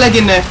 There's a leg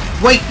in there.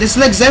 Wait, there's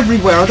legs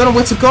everywhere. I don't know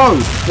where to go.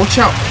 Watch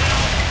out.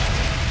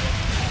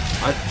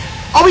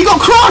 Oh, he got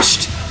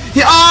crushed!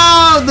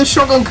 Yeah, the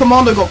shotgun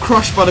commando got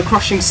crushed by the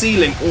crushing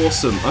ceiling.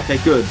 Awesome. Okay,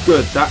 good,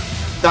 good. That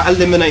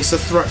eliminates the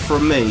threat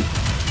from me.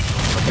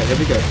 Okay, here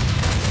we go.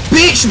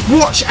 Bitch,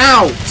 watch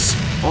out!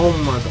 Oh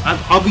my god.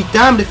 I'll be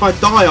damned if I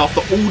die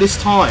after all this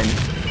time.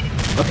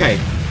 Okay.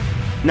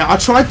 Now, I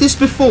tried this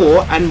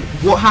before, and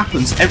what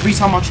happens every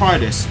time I try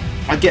this?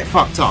 I get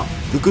fucked up.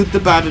 The good, the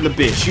bad, and the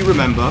bitch. You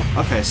remember?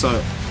 Okay,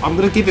 so I'm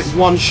gonna give it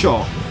one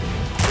shot.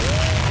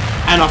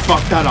 And I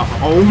fucked that up.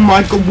 Oh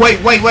my god. Wait.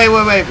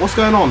 What's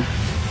going on?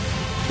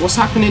 What's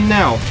happening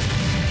now?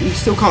 He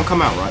still can't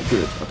come out, right?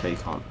 Good. Okay, he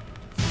can't.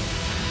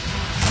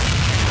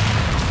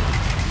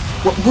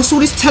 What's all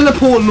this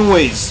teleport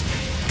noise?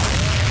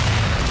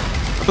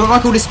 I don't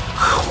like all this.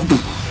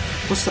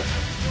 What's that?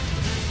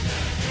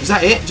 Is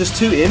that it? Just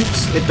 2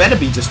 imps? It better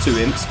be just 2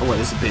 imps. Oh wait,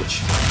 there's a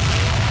bitch.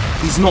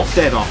 He's not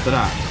dead after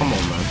that. Come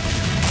on, man.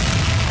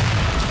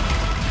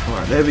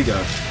 Alright, there we go.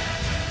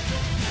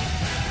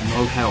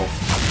 No health.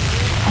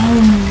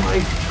 Oh my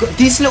god.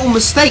 These little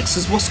mistakes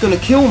is what's going to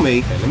kill me.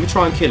 Okay, let me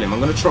try and kill him. I'm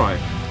going to try.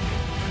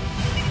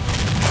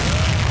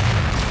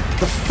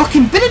 The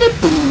fucking...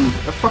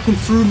 That fucking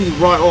threw me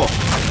right off.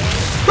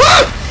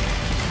 Ah!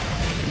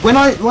 When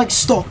I, like,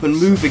 stop and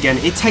move again,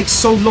 it takes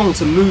so long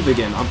to move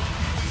again. I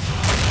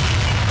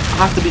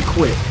have to be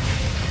quick.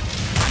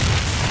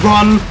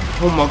 Run.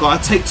 Oh my god,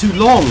 I take too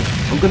long.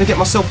 I'm going to get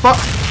myself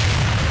fucked.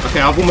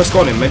 Okay, I've almost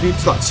got him. Maybe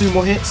it's like 2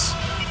 more hits.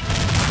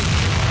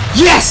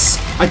 Yes!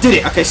 I did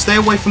it. Okay, stay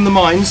away from the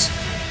mines.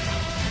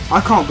 I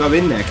can't go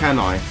in there, can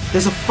I?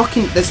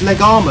 There's leg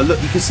armor.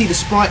 Look, you can see the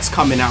sprites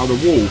coming out of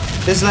the wall.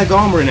 There's leg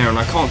armor in there and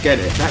I can't get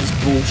it. That is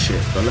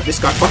bullshit. But let this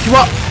guy fuck you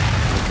up.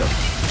 Okay.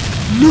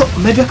 Look,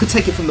 maybe I could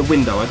take it from the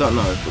window. I don't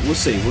know. But we'll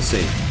see, we'll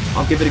see.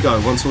 I'll give it a go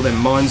once all them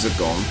mines are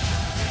gone.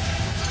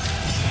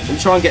 Let me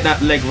try and get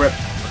that leg rep.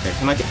 Okay,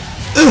 can I get...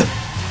 Ugh!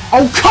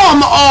 Oh,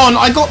 come on!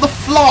 I got the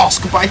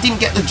flask, but I didn't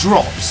get the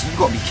drops. You've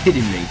got to be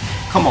kidding me.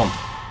 Come on.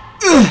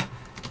 Ugh!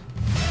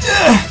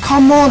 Ugh!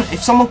 Come on!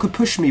 If someone could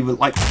push me with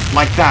like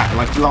that,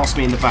 like blast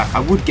me in the back,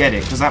 I would get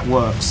it, because that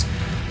works.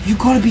 You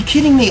got to be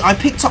kidding me. I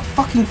picked up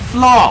fucking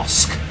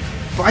flask,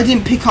 but I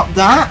didn't pick up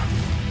that?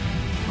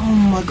 Oh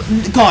my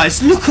god.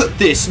 Guys, look at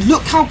this.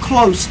 Look how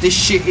close this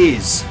shit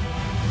is.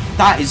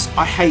 That is...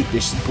 I hate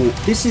this.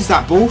 This is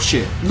that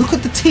bullshit. Look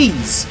at the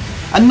T's.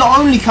 And not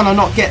only can I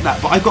not get that,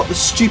 but I got the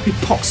stupid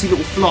poxy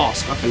little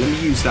flask. Okay, let me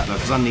use that though,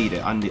 because I need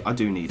it. I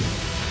do need it.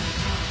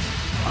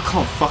 I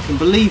can't fucking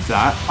believe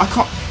that. I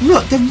can't...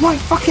 Look, they're right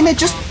fucking there.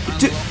 Just...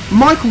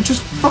 Michael,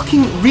 just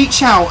fucking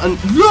reach out and...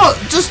 Look!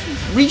 Just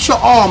reach your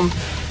arm.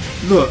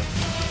 Look.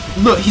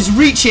 Look, he's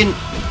reaching...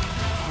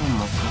 Oh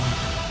my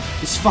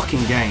god. This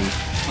fucking game.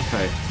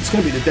 Okay, it's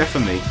going to be the death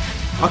of me.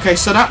 Okay,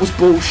 so that was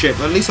bullshit,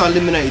 but at least I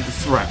eliminated the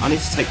threat. I need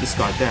to take this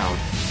guy down.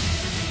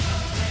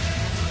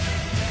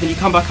 Can you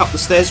come back up the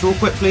stairs real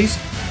quick, please?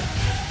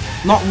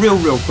 Not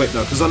real quick,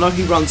 though, because I know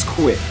he runs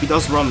quick. He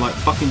does run like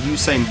fucking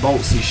Usain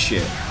Bolt's his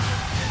shit.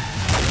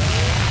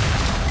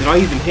 Did I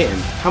even hit him?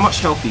 How much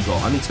health he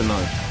got? I need to know.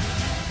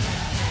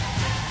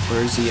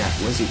 Where is he at?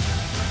 Where's he?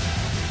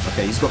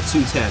 Okay, he's got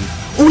 210.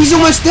 Oh, he's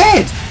almost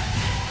dead!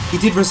 he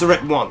did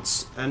resurrect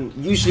once, and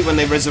usually when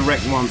they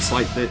resurrect once,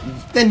 like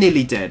they're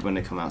nearly dead when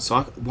they come out.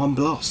 So one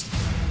blast.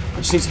 I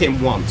just need to hit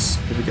him once.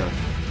 Here we go.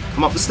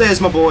 Come up the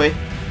stairs, my boy.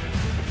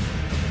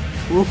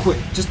 Real quick,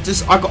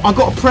 I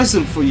got a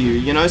present for you.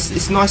 You know,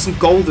 it's nice and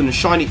golden and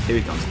shiny. Here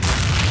he comes.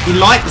 You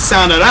like the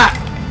sound of that?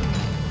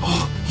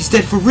 Oh, he's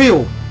dead for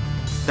real.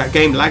 That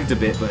game lagged a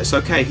bit, but it's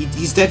okay.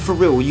 He's dead for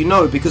real. You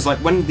know, because like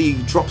when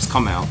the drops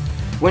come out,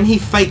 when he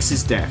fakes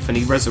his death and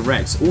he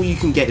resurrects, all you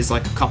can get is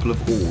like a couple of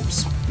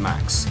orbs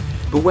max.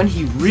 But when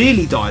he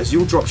really dies,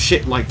 you'll drop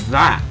shit like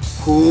that.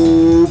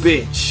 Cool,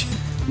 bitch.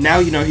 Now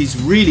you know he's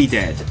really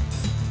dead.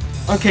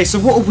 Okay, so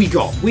what have we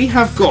got? We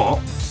have got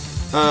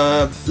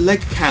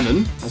leg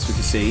cannon, as we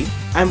can see,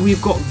 and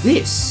we've got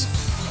this.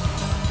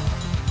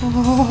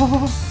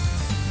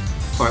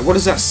 Alright, what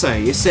does that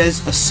say? It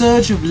says, a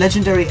surge of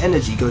legendary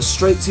energy goes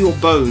straight to your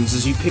bones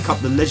as you pick up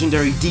the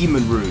legendary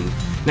demon rune.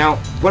 Now,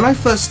 when I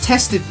first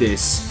tested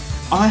this,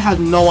 I had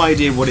no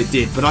idea what it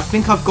did, but I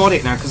think I've got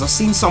it now because I've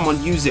seen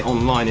someone use it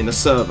online in a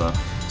server.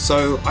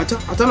 So I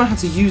don't know how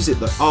to use it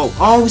though.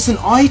 Oh, it's an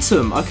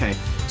item. Okay,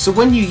 so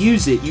when you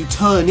use it, you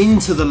turn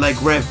into the leg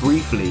rev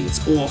briefly.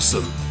 It's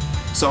awesome.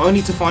 So I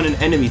need to find an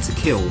enemy to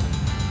kill.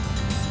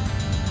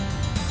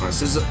 Alright,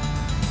 so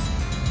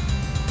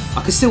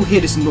I can still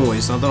hear this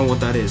noise. I don't know what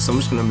that is, so I'm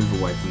just gonna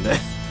move away from there.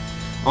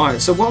 Alright,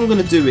 so what I'm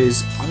gonna do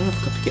is, I don't know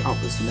if I can pick it up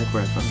as the leg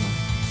rev. I don't know.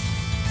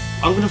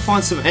 I'm going to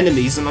find some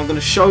enemies and I'm going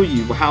to show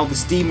you how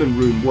this demon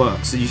rune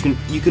works, so you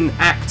can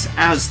act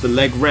as the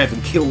leg rev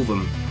and kill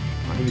them.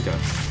 Right, here we go.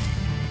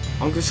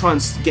 I'm going to try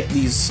and get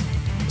these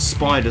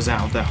spiders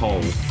out of their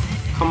hole.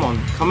 Come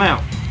on, come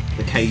out.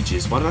 The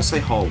cages. Why did I say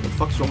hole? What the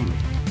fuck's wrong with me?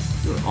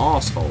 You're an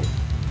arsehole.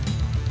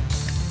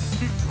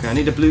 Okay, I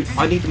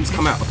need them to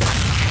come out. Okay.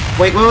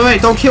 Wait,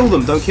 don't kill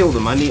them, don't kill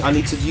them. I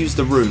need to use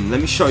the rune.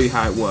 Let me show you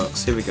how it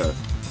works. Here we go.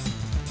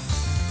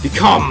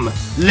 Become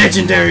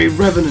legendary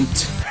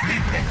revenant.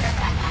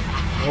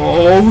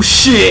 Oh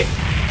shit!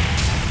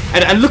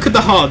 And look at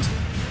the HUD.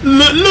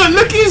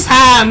 Look at his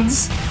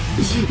hands.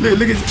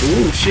 Look at.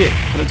 Oh shit!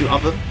 Can I do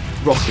other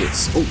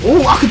rockets?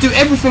 Oh, I can do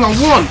everything I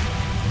want.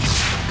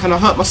 Can I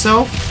hurt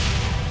myself?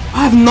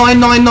 I have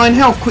 999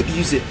 health. Quick,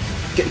 use it.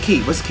 Get the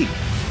key. Where's the key?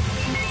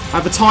 I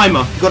have a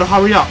timer. You gotta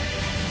hurry up.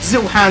 His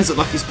little hands look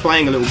like he's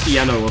playing a little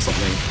piano or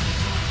something.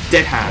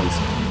 Dead hands.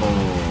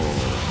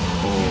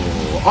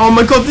 Oh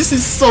my god, this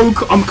is so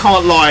cool. I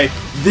can't lie.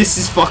 This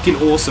is fucking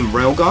awesome.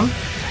 Railgun.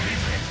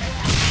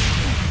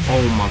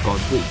 Oh my god.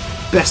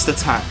 Best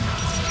attack.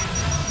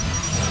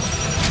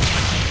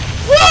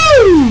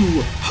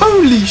 Woo!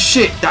 Holy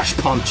shit. Dash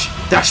punch.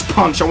 Dash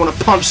punch. I want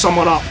to punch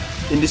someone up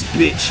in this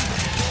bitch.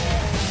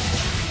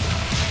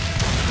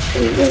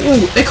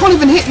 Oh, they can't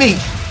even hit me.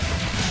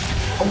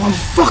 Oh, I'm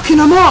fucking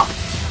them up.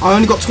 I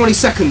only got 20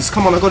 seconds.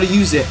 Come on, I got to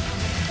use it.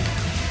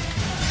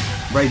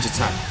 Rage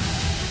attack.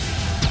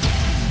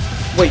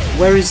 Wait,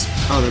 where is...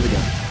 Oh, there we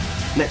go.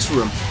 Next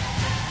room.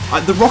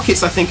 The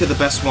rockets, I think, are the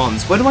best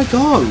ones. Where do I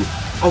go?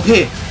 Oh,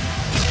 here.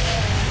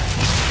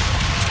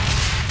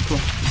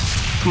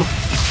 Come on.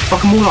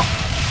 Fuck them all up.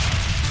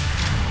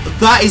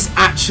 That is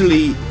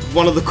actually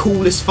one of the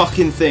coolest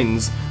fucking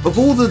things. Of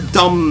all the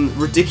dumb,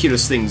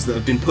 ridiculous things that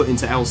have been put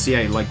into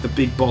LCA, like the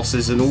big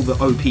bosses and all the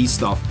OP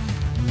stuff,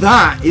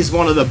 that is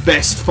one of the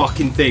best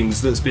fucking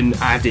things that's been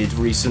added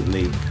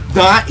recently.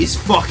 That is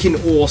fucking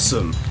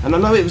awesome. And I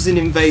know it was in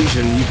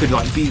Invasion, you could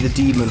like be the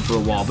demon for a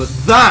while, but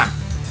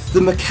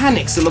the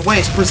mechanics and the way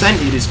it's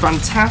presented is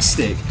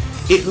fantastic.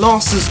 It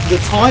lasts the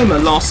timer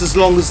lasts as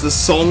long as the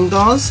song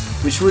does,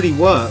 which really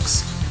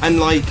works. And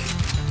like,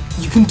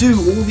 you can do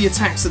all the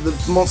attacks that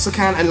the monster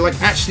can, and like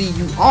actually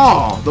you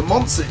are the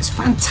monster. It's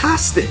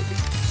fantastic.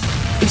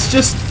 It's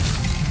just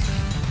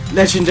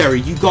legendary.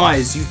 You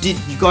guys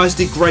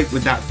did great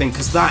with that thing,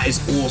 because that is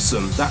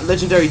awesome. That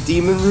legendary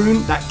demon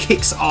rune, that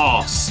kicks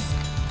ass.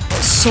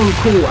 It's so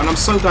cool, and I'm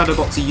so glad I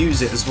got to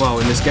use it as well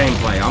in this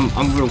gameplay.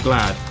 I'm real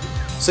glad.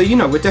 So you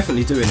know, we're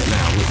definitely doing it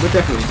now. We're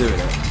definitely doing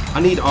it. I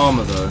need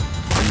armor though.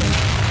 I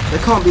mean, there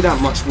can't be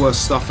that much worse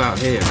stuff out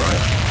here,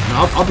 right?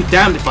 Now, I'll be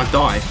damned if I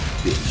die,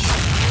 bitch.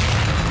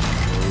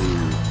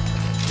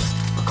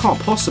 I can't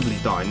possibly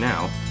die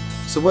now.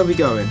 So where are we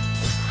going?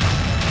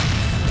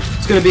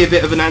 It's going to be a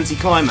bit of an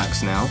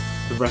anticlimax now,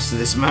 the rest of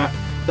this map.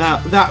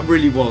 That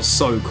really was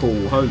so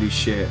cool. Holy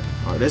shit.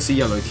 Alright, there's the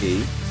yellow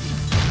key.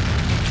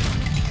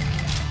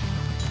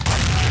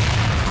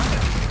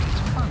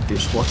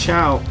 Bitch, watch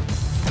out.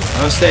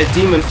 I'll stay a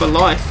demon for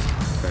life.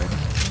 Okay.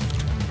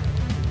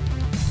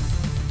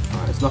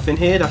 Alright, there's nothing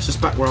here. That's just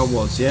back where I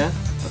was, yeah?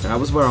 Okay, that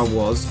was where I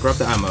was. Grab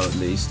the ammo at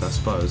least, I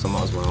suppose. I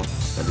might as well.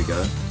 There we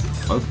go.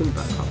 Open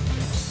back up.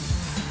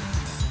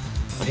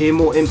 I hear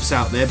more imps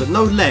out there, but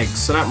no legs,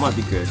 so that might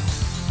be good.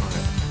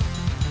 Alright.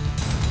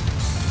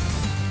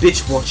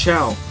 Bitch, watch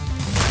out.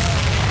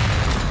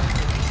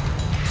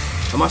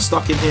 Am I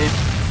stuck in here?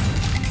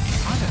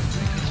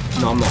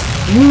 No, I'm not.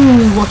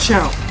 Ooh, watch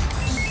out.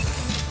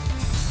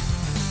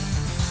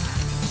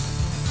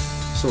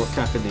 Saw a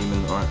Kappa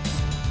demon, alright.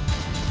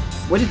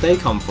 Where did they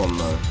come from,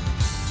 though?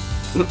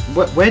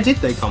 Where did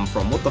they come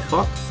from? What the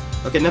fuck?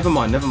 Okay, never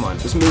mind, never mind.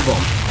 Let's move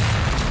on.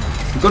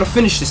 We've got to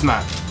finish this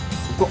map.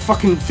 We've got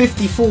fucking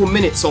 54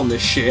 minutes on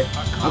this shit.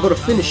 I've got to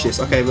finish this.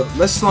 Okay, but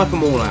let's snipe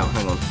them all out.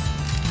 Hang on.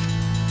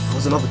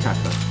 There's another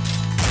cacker.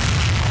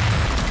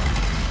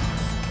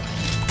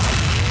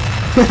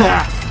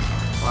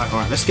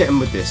 Alright, let's get him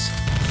with this.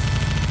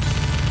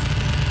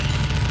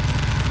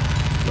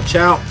 Watch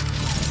out.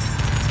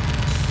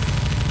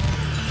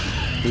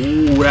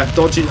 Ooh, that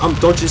dodging. I'm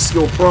dodging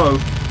skill pro.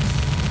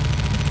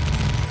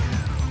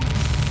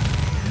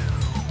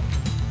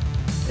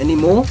 Any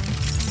more?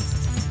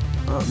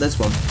 Oh, there's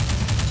one.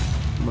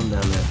 One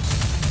down there.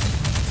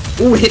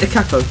 Oh, we hit the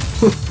caco.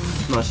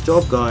 Nice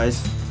job,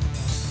 guys.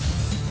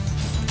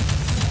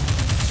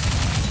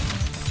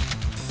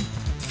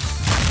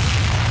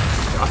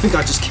 I think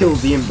I just killed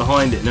the imp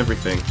behind it and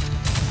everything.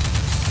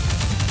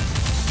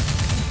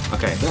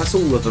 Okay, that's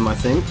all of them, I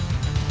think.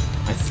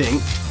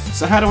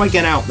 So how do I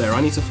get out there?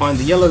 I need to find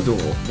the yellow door.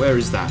 Where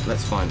is that?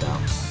 Let's find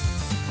out.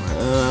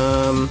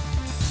 Right,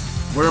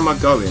 where am I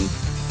going?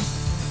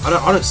 I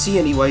don't see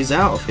any ways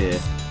out of here.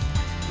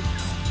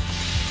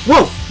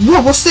 Whoa!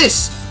 Whoa! What's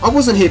this? I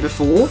wasn't here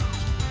before.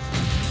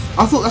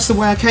 I thought that's the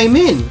way I came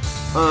in.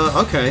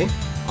 Okay.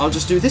 I'll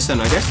just do this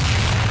then, I guess.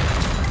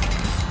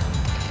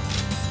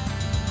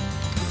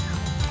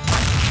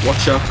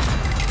 Watcher.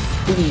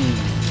 Ooh.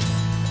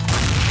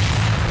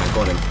 I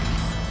got him.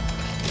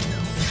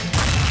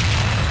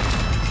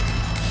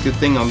 Good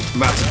thing I'm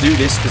about to do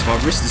this because my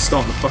wrist is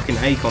starting to fucking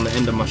ache on the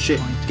end of my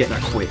shit. Get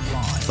that quick.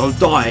 Don't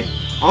die.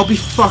 I'll be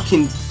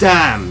fucking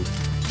damned.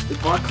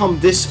 If I come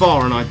this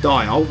far and I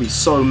die, I'll be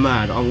so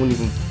mad. I won't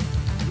even...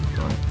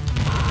 Right.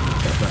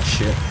 Get that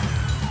shit.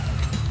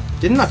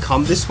 Didn't I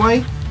come this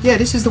way? Yeah,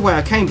 this is the way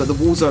I came, but the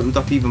walls opened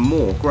up even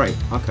more. Great.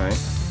 Okay.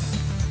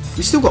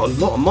 We still got a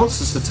lot of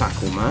monsters to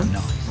tackle, man.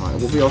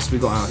 Alright, what else have we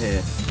got out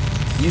here?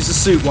 Use the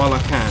suit while I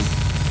can.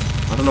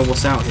 I don't know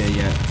what's out here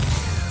yet.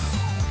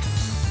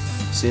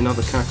 See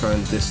another caco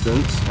in the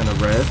distance, and a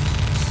rev.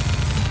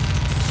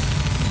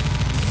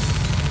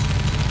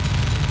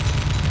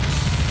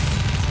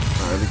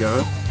 There we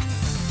go.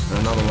 And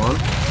another one.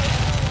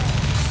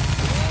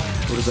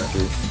 What does that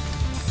do?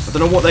 I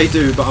don't know what they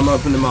do, but I'm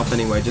opening them up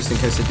anyway, just in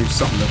case they do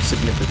something of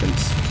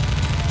significance.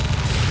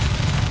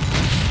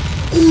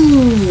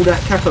 Ooh,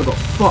 that caco got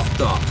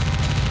fucked up.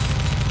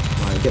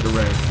 Alright, get the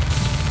rev.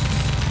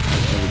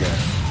 There we go.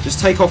 Just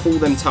take off all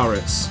them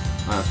turrets.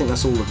 I think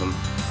that's all of them.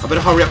 I better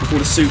hurry up before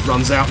the suit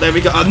runs out. There we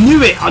go. I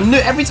knew it! I knew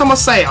it. Every time I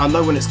say it, I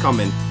know when it's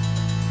coming.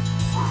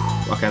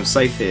 Okay, I'm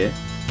safe here.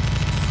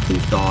 I can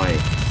die.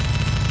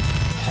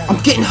 I'm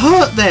getting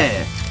hurt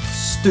there!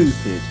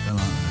 Stupid.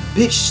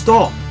 Bitch,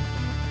 stop!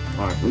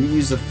 Alright, we'll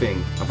use the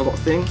thing. Have I got a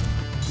thing?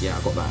 Yeah,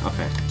 I got that.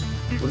 Okay.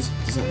 Does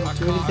that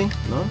do anything?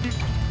 No?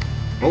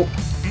 Oh.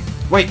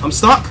 Wait, I'm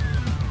stuck?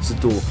 It's a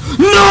door.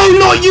 No,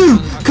 not you!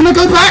 Can I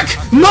go back?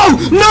 No!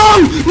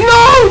 No!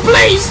 No!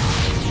 Please!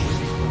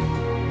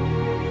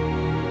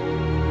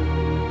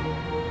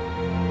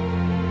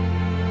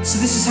 So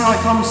this is how it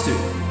comes to.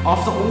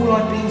 After all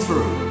I've been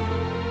through.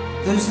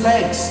 Those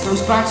legs,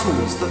 those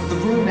battles, the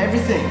room,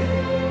 everything.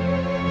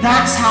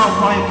 That's how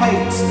my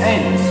fate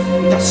ends.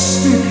 That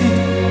stupid,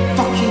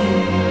 fucking,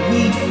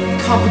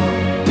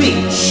 weed-covered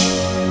bitch.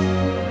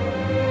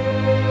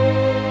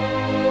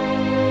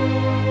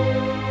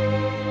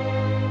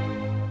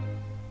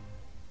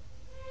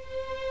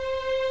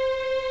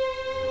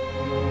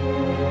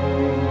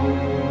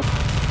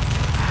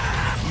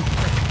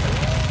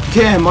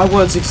 Yeah, my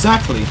words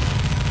exactly.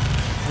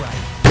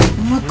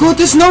 Oh my god,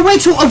 there's no way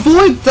to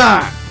avoid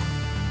that!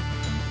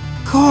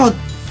 God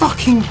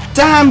fucking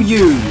damn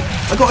you!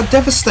 I got a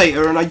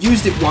Devastator and I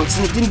used it once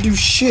and it didn't do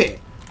shit.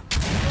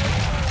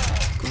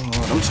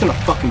 God, I'm just gonna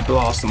fucking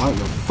blast them. I don't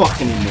give a fuck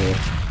anymore.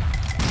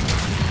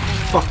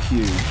 Fuck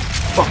you.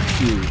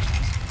 Fuck you.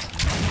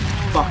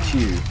 Fuck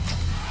you.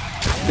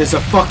 There's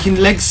a fucking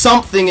leg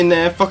something in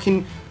there.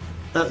 Fucking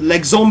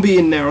leg zombie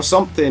in there or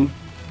something.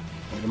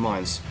 Never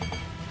mind.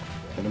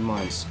 Never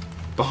mind.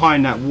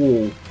 Behind that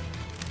wall.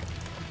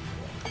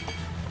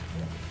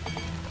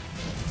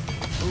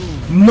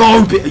 No,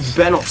 you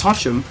better not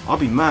touch him. I'll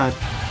be mad.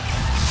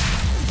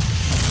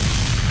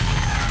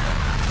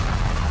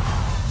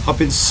 I've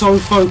been so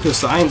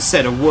focused that I ain't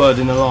said a word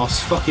in the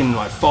last fucking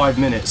like 5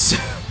 minutes.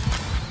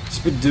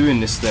 Just been doing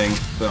this thing,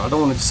 but I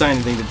don't want to say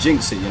anything to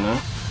jinx it, you know.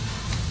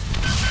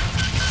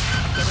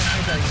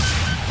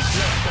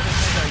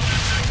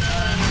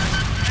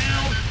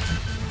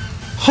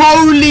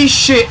 Holy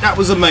shit, that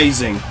was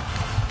amazing.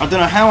 I don't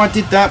know how I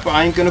did that, but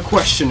I ain't gonna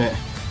question it.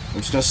 I'm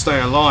just going to stay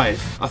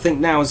alive. I think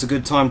now is a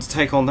good time to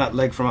take on that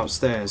leg from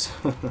upstairs.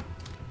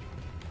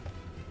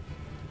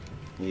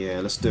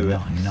 Yeah, let's do it.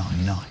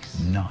 Nice.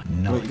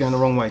 Wait, you're going the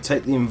wrong way.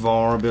 Take the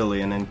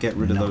invulnerability and then get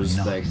rid of those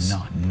legs.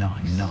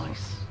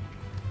 Nice.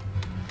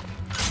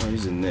 I'm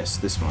using this.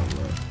 This might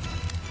work.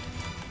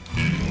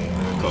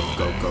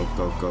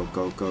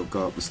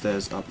 Go up the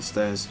stairs, up the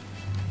stairs.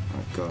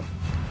 Alright, go.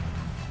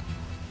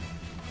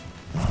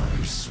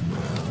 I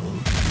smell.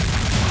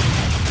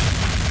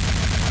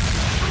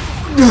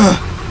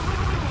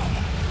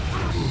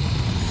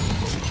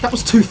 that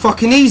was too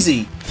fucking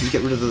easy. You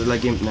get rid of the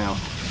leg imp now.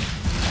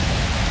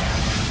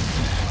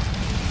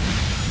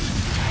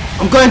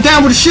 I'm going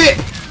down with the ship!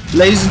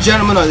 Ladies and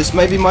gentlemen, oh, this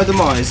may be my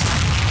demise.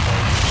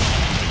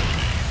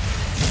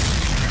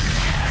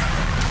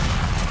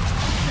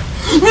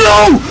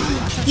 No!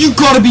 You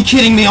gotta be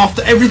kidding me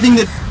after everything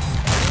that...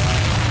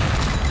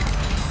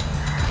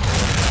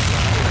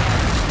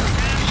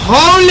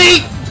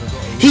 Holy...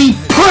 He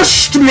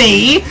pushed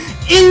me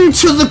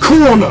into the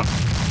corner!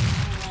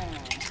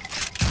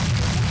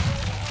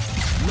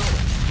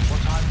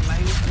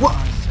 What?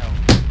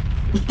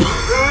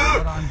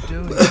 What I'm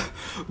doing.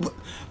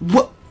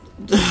 What?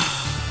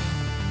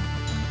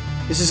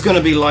 This is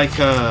gonna be like,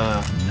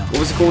 what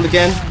was it called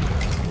again?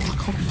 I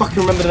can't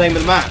fucking remember the name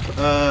of the map.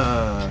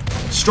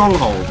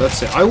 Stronghold,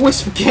 that's it. I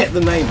always forget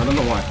the name, I don't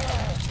know why.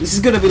 This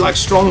is gonna be like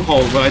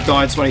Stronghold, where I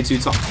died 22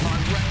 times. My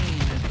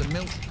reign as the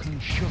milk and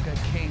sugar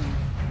king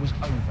was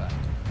over.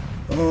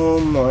 Oh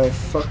my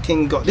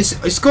fucking god.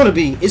 It's gonna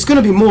be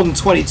more than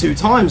 22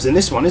 times in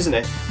this one, isn't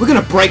it? We're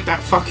gonna break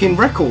that fucking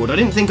record. I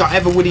didn't think I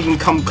ever would even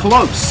come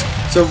close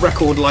to a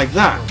record like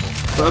that.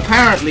 But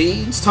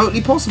apparently, it's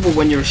totally possible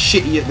when you're as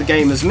shitty at the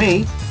game as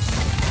me.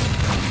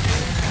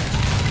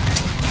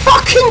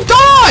 Fucking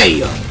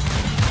die!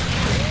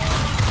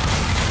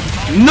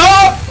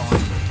 No!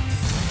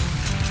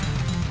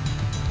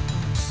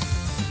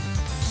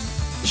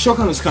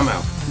 Shotgunners come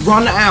out.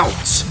 Run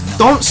out!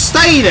 Don't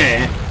stay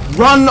there!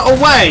 Run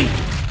away!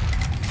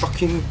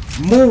 Fucking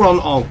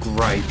moron. Oh,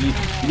 great.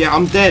 Yeah,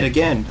 I'm dead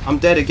again. I'm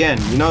dead again.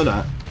 You know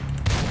that.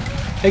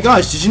 Hey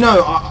guys, did you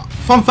know,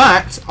 fun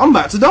fact, I'm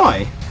about to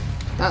die.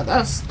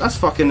 That's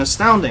fucking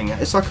astounding.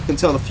 It's like I can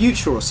tell the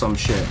future or some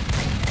shit.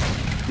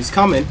 He's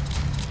coming.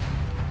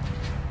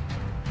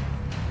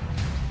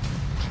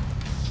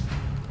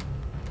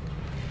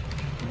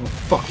 Oh,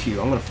 fuck you.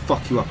 I'm gonna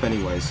fuck you up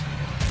anyways.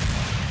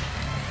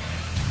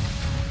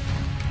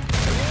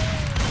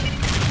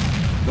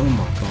 Oh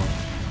my god.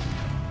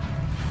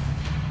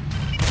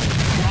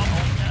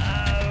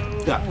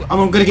 Yeah,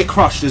 I'm gonna get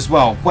crushed as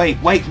well. Wait,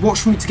 watch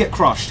for me to get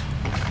crushed.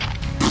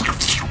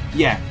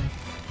 Yeah.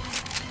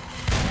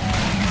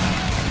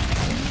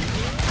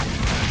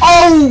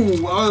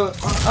 Oh!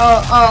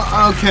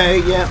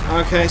 Okay, yeah,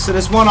 okay. So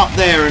there's one up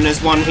there and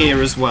there's one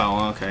here as well.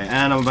 Okay,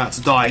 and I'm about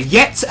to die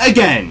yet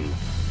again.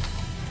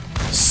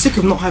 Sick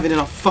of not having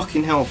enough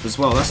fucking health as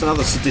well. That's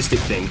another sadistic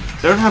thing.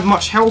 They don't have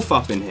much health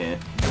up in here.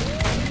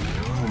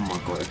 Oh my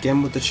god,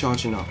 again with the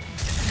charging up.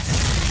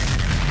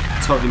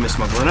 Totally missed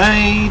my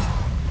grenade.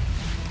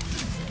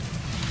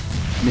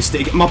 Missed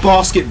it again. My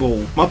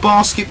basketball. My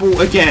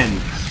basketball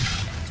again.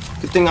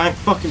 Good thing I ain't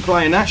fucking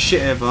playing that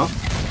shit ever.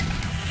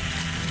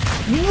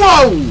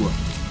 Whoa!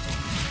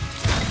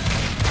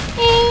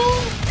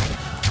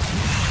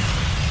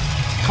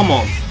 Come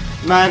on,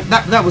 man.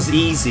 That was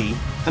easy.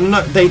 And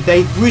no,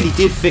 they really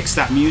did fix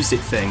that music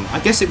thing. I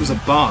guess it was a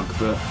bug,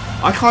 but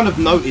I kind of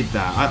noted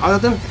that. I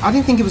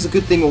didn't think it was a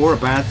good thing or a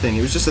bad thing.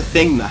 It was just a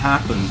thing that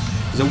happened.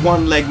 As a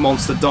one-leg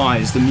monster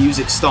dies, the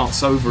music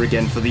starts over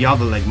again for the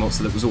other leg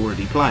monster that was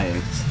already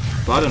playing.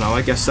 But I don't know.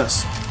 I guess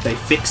they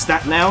fixed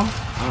that now.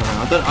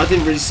 I don't know. I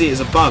didn't really see it as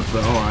a bug,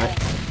 but all right.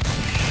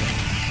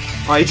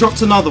 Alright, he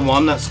dropped another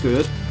one, that's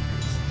good.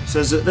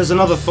 Says that there's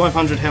another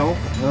 500 health,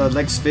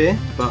 leg sphere,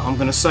 but I'm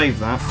going to save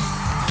that.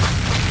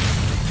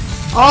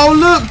 Oh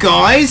look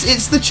guys,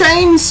 it's the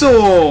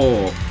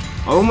chainsaw!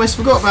 I almost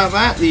forgot about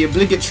that, the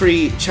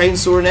obligatory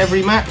chainsaw in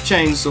every map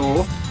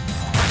chainsaw.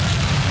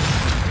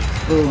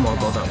 Oh my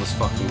god, that was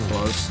fucking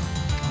close.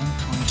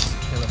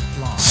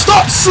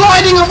 Stop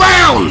sliding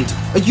around!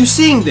 Are you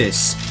seeing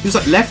this? He was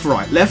like left,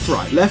 right, left,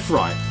 right, left,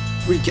 right.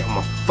 Really get on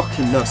my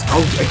fucking nerves.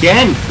 Oh,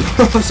 again!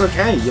 It's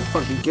okay, you'll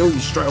fucking kill you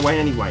straight away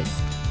anyway.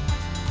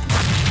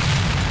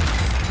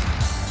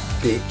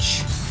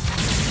 Bitch.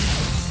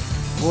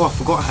 Oh, I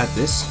forgot I had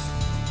this.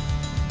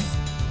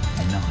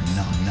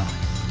 No.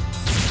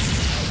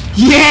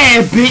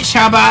 Yeah, bitch,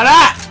 how about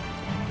that?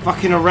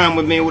 Fucking around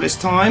with me all this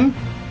time.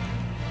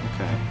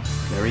 Okay,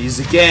 there he is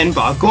again,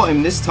 but I've got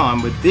him this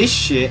time with this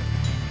shit.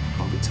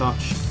 Can't be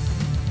touched.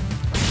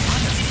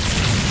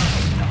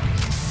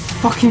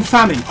 Fucking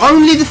famine.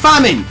 Only the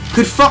famine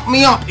could fuck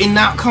me up in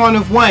that kind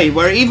of way,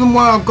 where even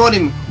while I've got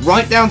him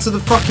right down to the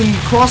fucking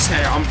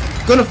crosshair, I'm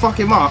gonna fuck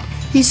him up,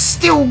 he's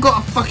still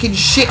got a fucking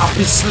shit up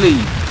his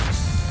sleeve.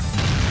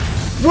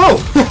 Whoa!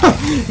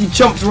 He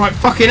jumped right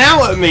fucking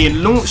out at me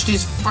and launched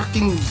his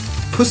fucking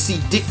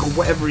pussy dick or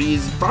whatever he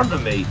is in front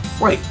of me.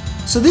 Wait,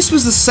 so this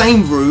was the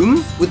same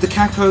room with the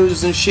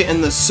cacos and shit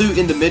and the suit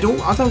in the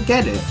middle? I don't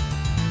get it.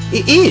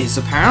 It is,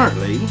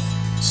 apparently.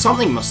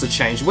 Something must have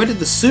changed. Where did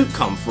the suit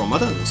come from? I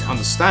don't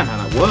understand how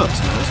that works,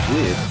 man. That's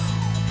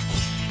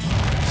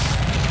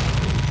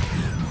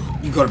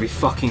weird. You gotta be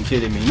fucking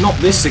kidding me. Not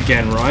this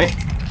again, right?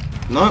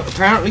 No,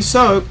 apparently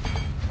so.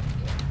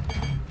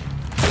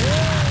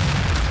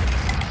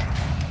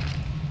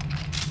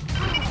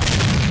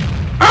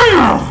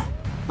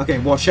 Okay,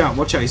 watch out,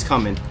 he's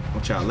coming.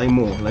 Watch out, lay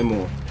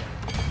more.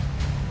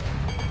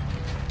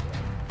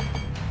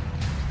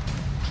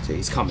 See,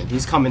 he's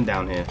coming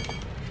down here.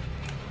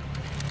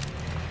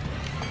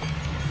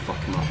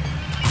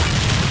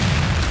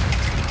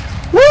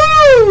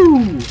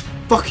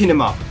 fucking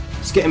him up.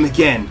 Let's get him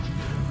again.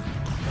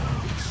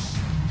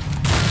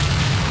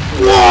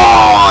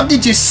 Whoa!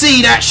 Did you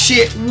see that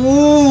shit?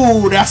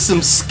 Whoa! That's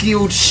some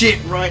skilled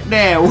shit right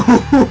there.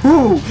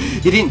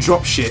 He didn't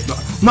drop shit.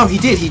 No, he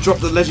did. He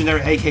dropped the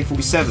legendary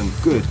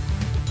AK-47. Good.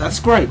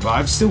 That's great, but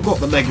I've still got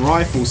the leg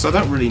rifle, so I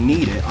don't really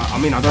need it. I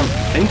mean, I don't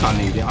think I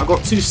need it. I've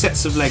got 2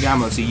 sets of leg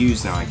ammo to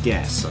use now, I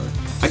guess. So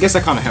I guess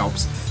that kind of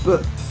helps.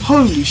 But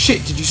holy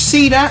shit, did you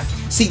see that?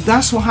 See,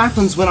 that's what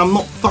happens when I'm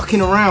not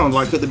fucking around,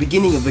 like at the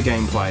beginning of the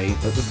gameplay,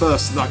 at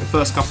the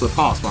first couple of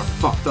parts where I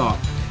fucked up.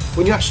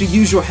 When you actually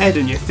use your head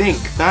and you think,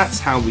 that's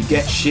how we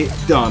get shit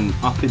done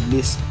up in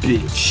this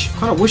bitch.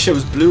 Kinda wish there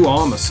was blue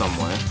armor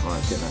somewhere.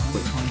 Alright, get that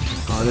quick.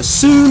 As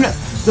soon,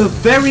 the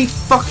very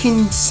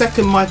fucking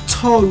second my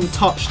toe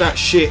touched that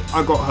shit,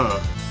 I got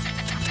hurt.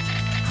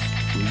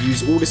 We'll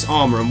use all this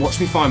armor and watch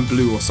me find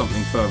blue or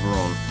something further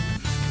on.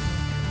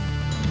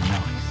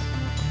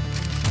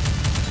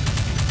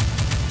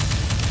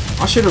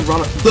 I should have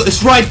run it. Look,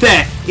 it's right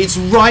there. It's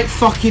right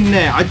fucking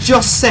there. I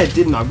just said,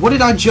 didn't I? What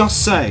did I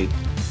just say?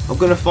 I'm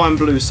gonna find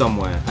blue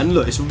somewhere. And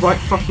look, it's right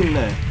fucking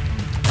there.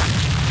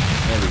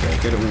 There we go.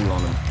 Get it all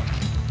on him.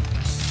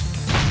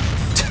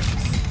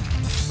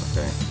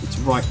 Okay, it's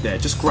right there.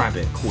 Just grab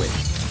it, quick.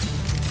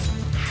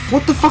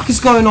 What the fuck is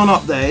going on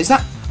up there?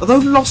 Are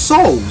those lost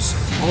souls?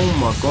 Oh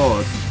my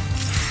god.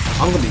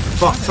 I'm gonna be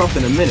fucked up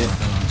in a minute.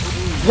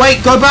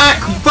 Wait, go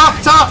back! I'm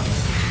fucked up!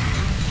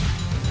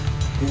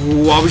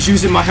 Ooh, I was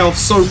using my health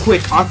so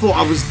quick. I thought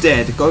I was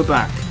dead. Go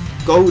back.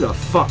 Go the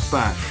fuck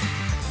back.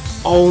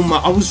 Oh my,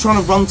 I was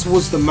trying to run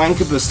towards the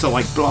Mancubus to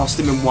like blast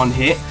him in one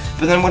hit,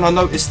 but then when I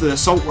noticed the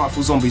assault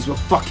rifle zombies were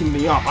fucking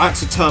me up, I had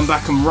to turn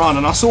back and run,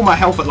 and I saw my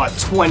health at like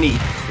 20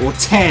 or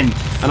 10,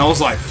 and I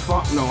was like,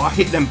 fuck no, I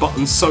hit them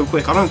buttons so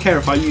quick. I don't care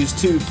if I use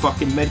 2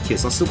 fucking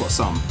medkits, I still got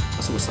some.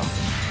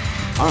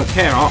 I don't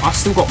care, I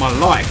still got my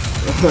life.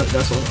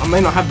 That's all. I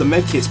may not have the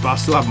medkits, but I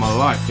still have my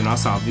life, you know,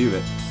 that's how I view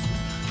it.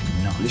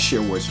 No. This shit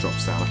always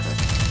drops down, okay.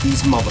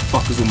 These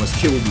motherfuckers almost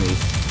killed me.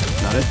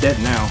 No, they're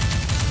dead now.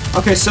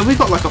 Okay, so we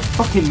got like a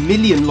fucking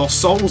million lost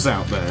souls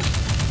out there.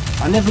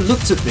 I never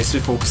looked at this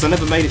before because I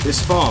never made it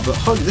this far, but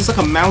holy, there's like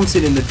a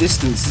mountain in the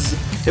distance.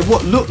 There's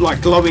what looked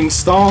like glowing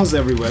stars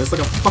everywhere. There's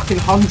like a fucking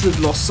 100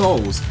 lost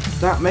souls.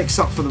 That makes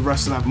up for the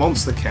rest of that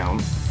monster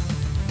count.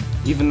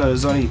 Even though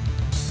there's only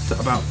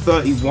about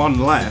 31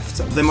 left,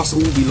 they must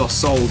all be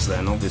lost souls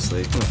then,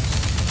 obviously.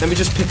 Let me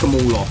just pick them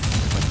all off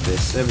like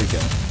this. There we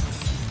go.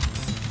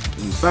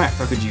 In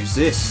fact, I could use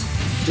this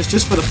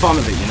just for the fun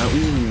of it, you know.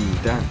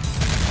 Ooh, damn.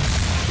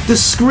 The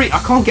screen, I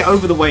can't get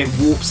over the way it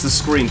warps the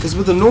screen, because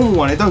with the normal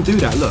one it don't do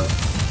that, look.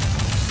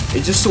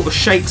 It just sort of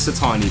shakes a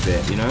tiny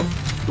bit, you know.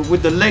 But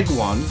with the leg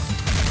one,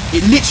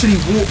 it literally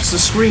warps the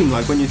screen,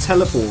 like when you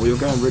teleport or you're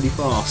going really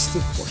fast.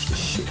 Watch this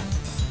shit.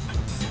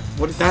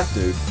 What did that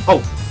do? Oh!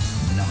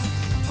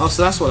 Nice. Oh,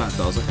 so that's what that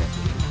does, okay.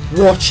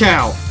 Watch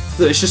out!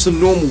 Look, it's just a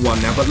normal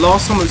one now, but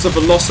last time it was a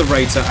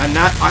Velocirator, and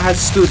that I had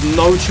stood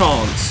no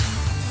chance.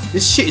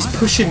 This shit is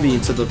pushing me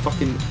into the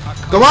fucking...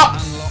 Go up!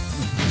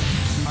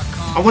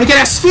 I want to get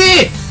that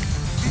sphere!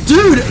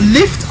 Dude,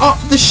 lift up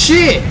the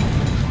shit!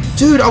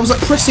 Dude, I was like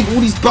pressing all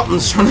these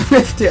buttons trying to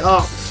lift it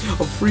up.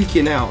 I'm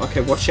freaking out.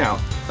 Okay, watch out.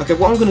 Okay,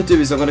 what I'm going to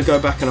do is I'm going to go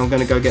back and I'm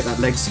going to go get that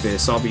leg sphere,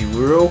 so I'll be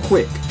real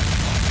quick.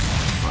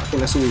 Right, I think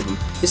that's all of them.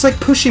 It's like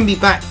pushing me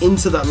back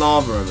into that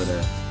lava over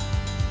there.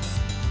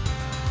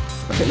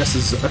 I think that's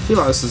I feel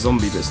like that's a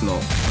zombie, but it's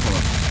not. Hold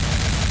on.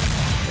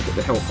 I'll get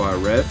the Hellfire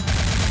Rev.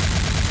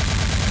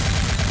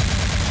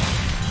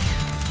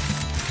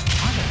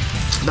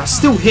 That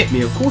still hit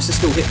me, of course it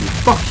still hit me.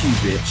 Fuck you,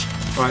 bitch.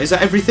 Right, is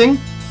that everything?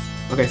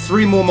 Okay,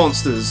 3 more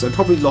monsters. They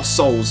probably lost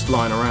souls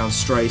flying around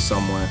stray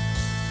somewhere.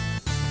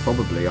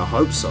 Probably, I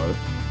hope so.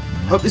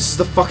 I hope this is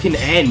the fucking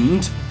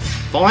end.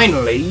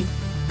 Finally!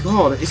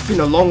 God, it's been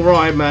a long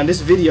ride, man.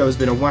 This video has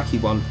been a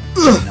wacky one.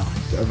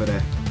 Get over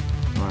there.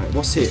 Alright,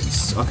 what's here?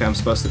 Okay, I'm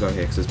supposed to go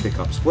here because there's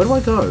pickups. Where do I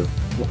go?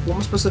 What am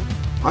I supposed to...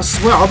 I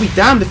swear, I'll be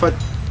damned if I...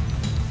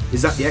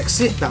 Is that the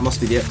exit? That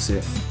must be the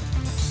exit.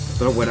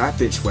 I don't know where that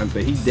bitch went,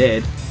 but he's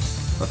dead.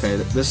 Okay,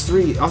 there's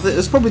 3. I think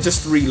there's probably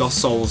just 3 lost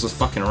souls just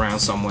fucking around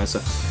somewhere.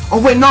 So,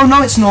 oh wait,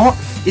 no, it's not.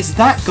 It's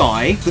that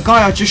guy, the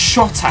guy I just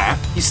shot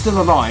at. He's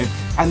still alive,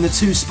 and the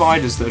 2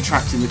 spiders that are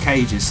trapped in the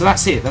cages. So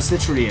that's it. That's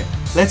literally it.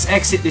 Let's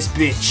exit this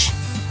bitch.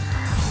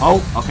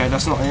 Oh, okay,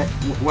 that's not it.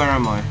 Where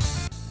am I?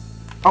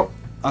 Oh,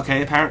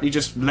 okay. Apparently,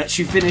 just lets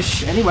you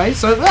finish anyway.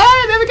 So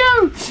there we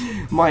go.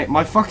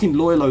 My fucking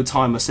Loylo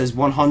timer says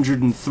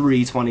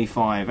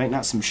 103:25. Ain't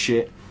that some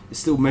shit? It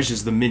still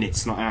measures the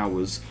minutes, not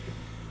hours.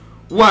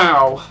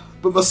 Wow.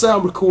 But my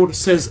sound recorder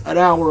says 1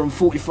 hour and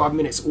 45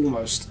 minutes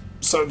almost.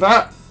 So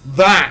that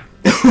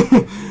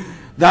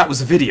that was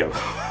a video.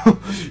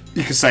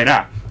 You can say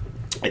that.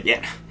 But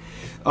yeah.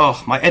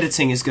 Oh, my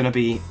editing is gonna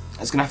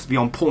have to be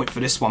on point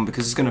for this one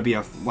because it's gonna be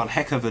one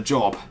heck of a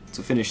job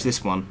to finish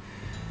this one.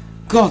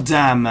 God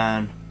damn,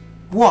 man.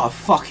 What a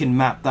fucking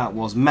map that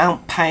was.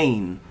 Mount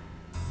Pain.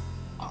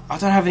 I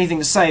don't have anything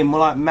to say,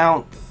 more like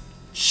Mount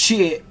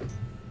Shit.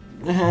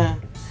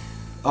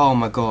 Oh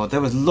my god,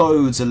 there was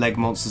loads of leg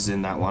monsters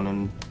in that one,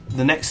 and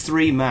the next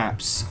 3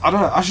 maps, I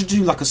don't know, I should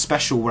do like a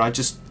special where I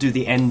just do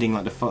the ending,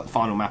 like the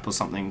final map or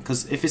something,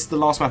 because if it's the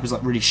last map is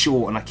like really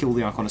short and I kill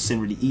the Icon of Sin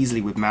really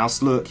easily with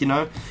mouse look, you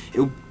know,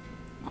 it'll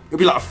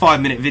be like a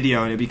 5-minute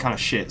video and it'll be kind of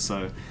shit,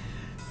 so...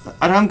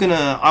 And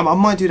I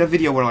might do that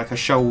video where like I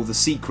show all the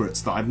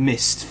secrets that I've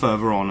missed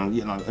further on, and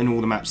you know, in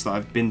all the maps that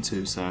I've been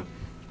to, so...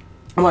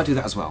 I might do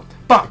that as well.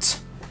 But!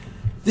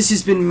 This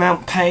has been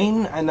Mount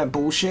Pain and that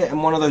bullshit,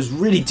 and one of those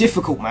really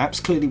difficult maps,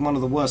 clearly one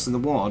of the worst in the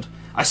WoD.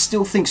 I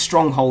still think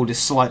Stronghold is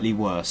slightly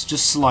worse,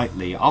 just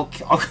slightly. I'll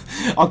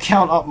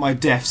count up my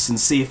deaths and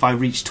see if I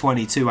reached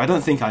 22. I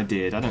don't think I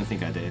did.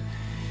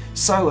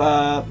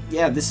 So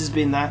yeah, this has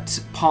been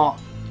that part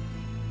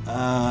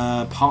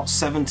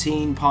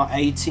 17, part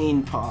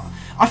 18,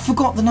 I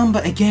forgot the number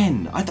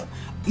again. I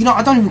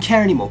don't even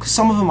care anymore, because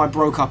some of them I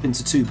broke up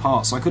into 2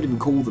 parts, so I couldn't even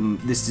call them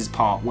this is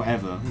part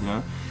whatever, you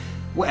know.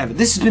 Whatever.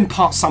 This has been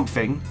part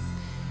something,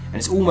 and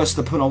it's almost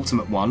the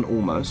penultimate one,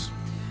 almost.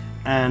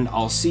 And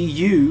I'll see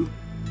you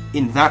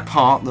in that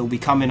part that will be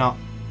coming up,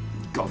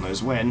 God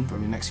knows when,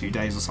 probably the next few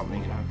days or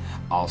something, you know.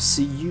 I'll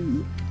see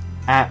you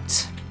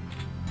at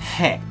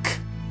Hexa.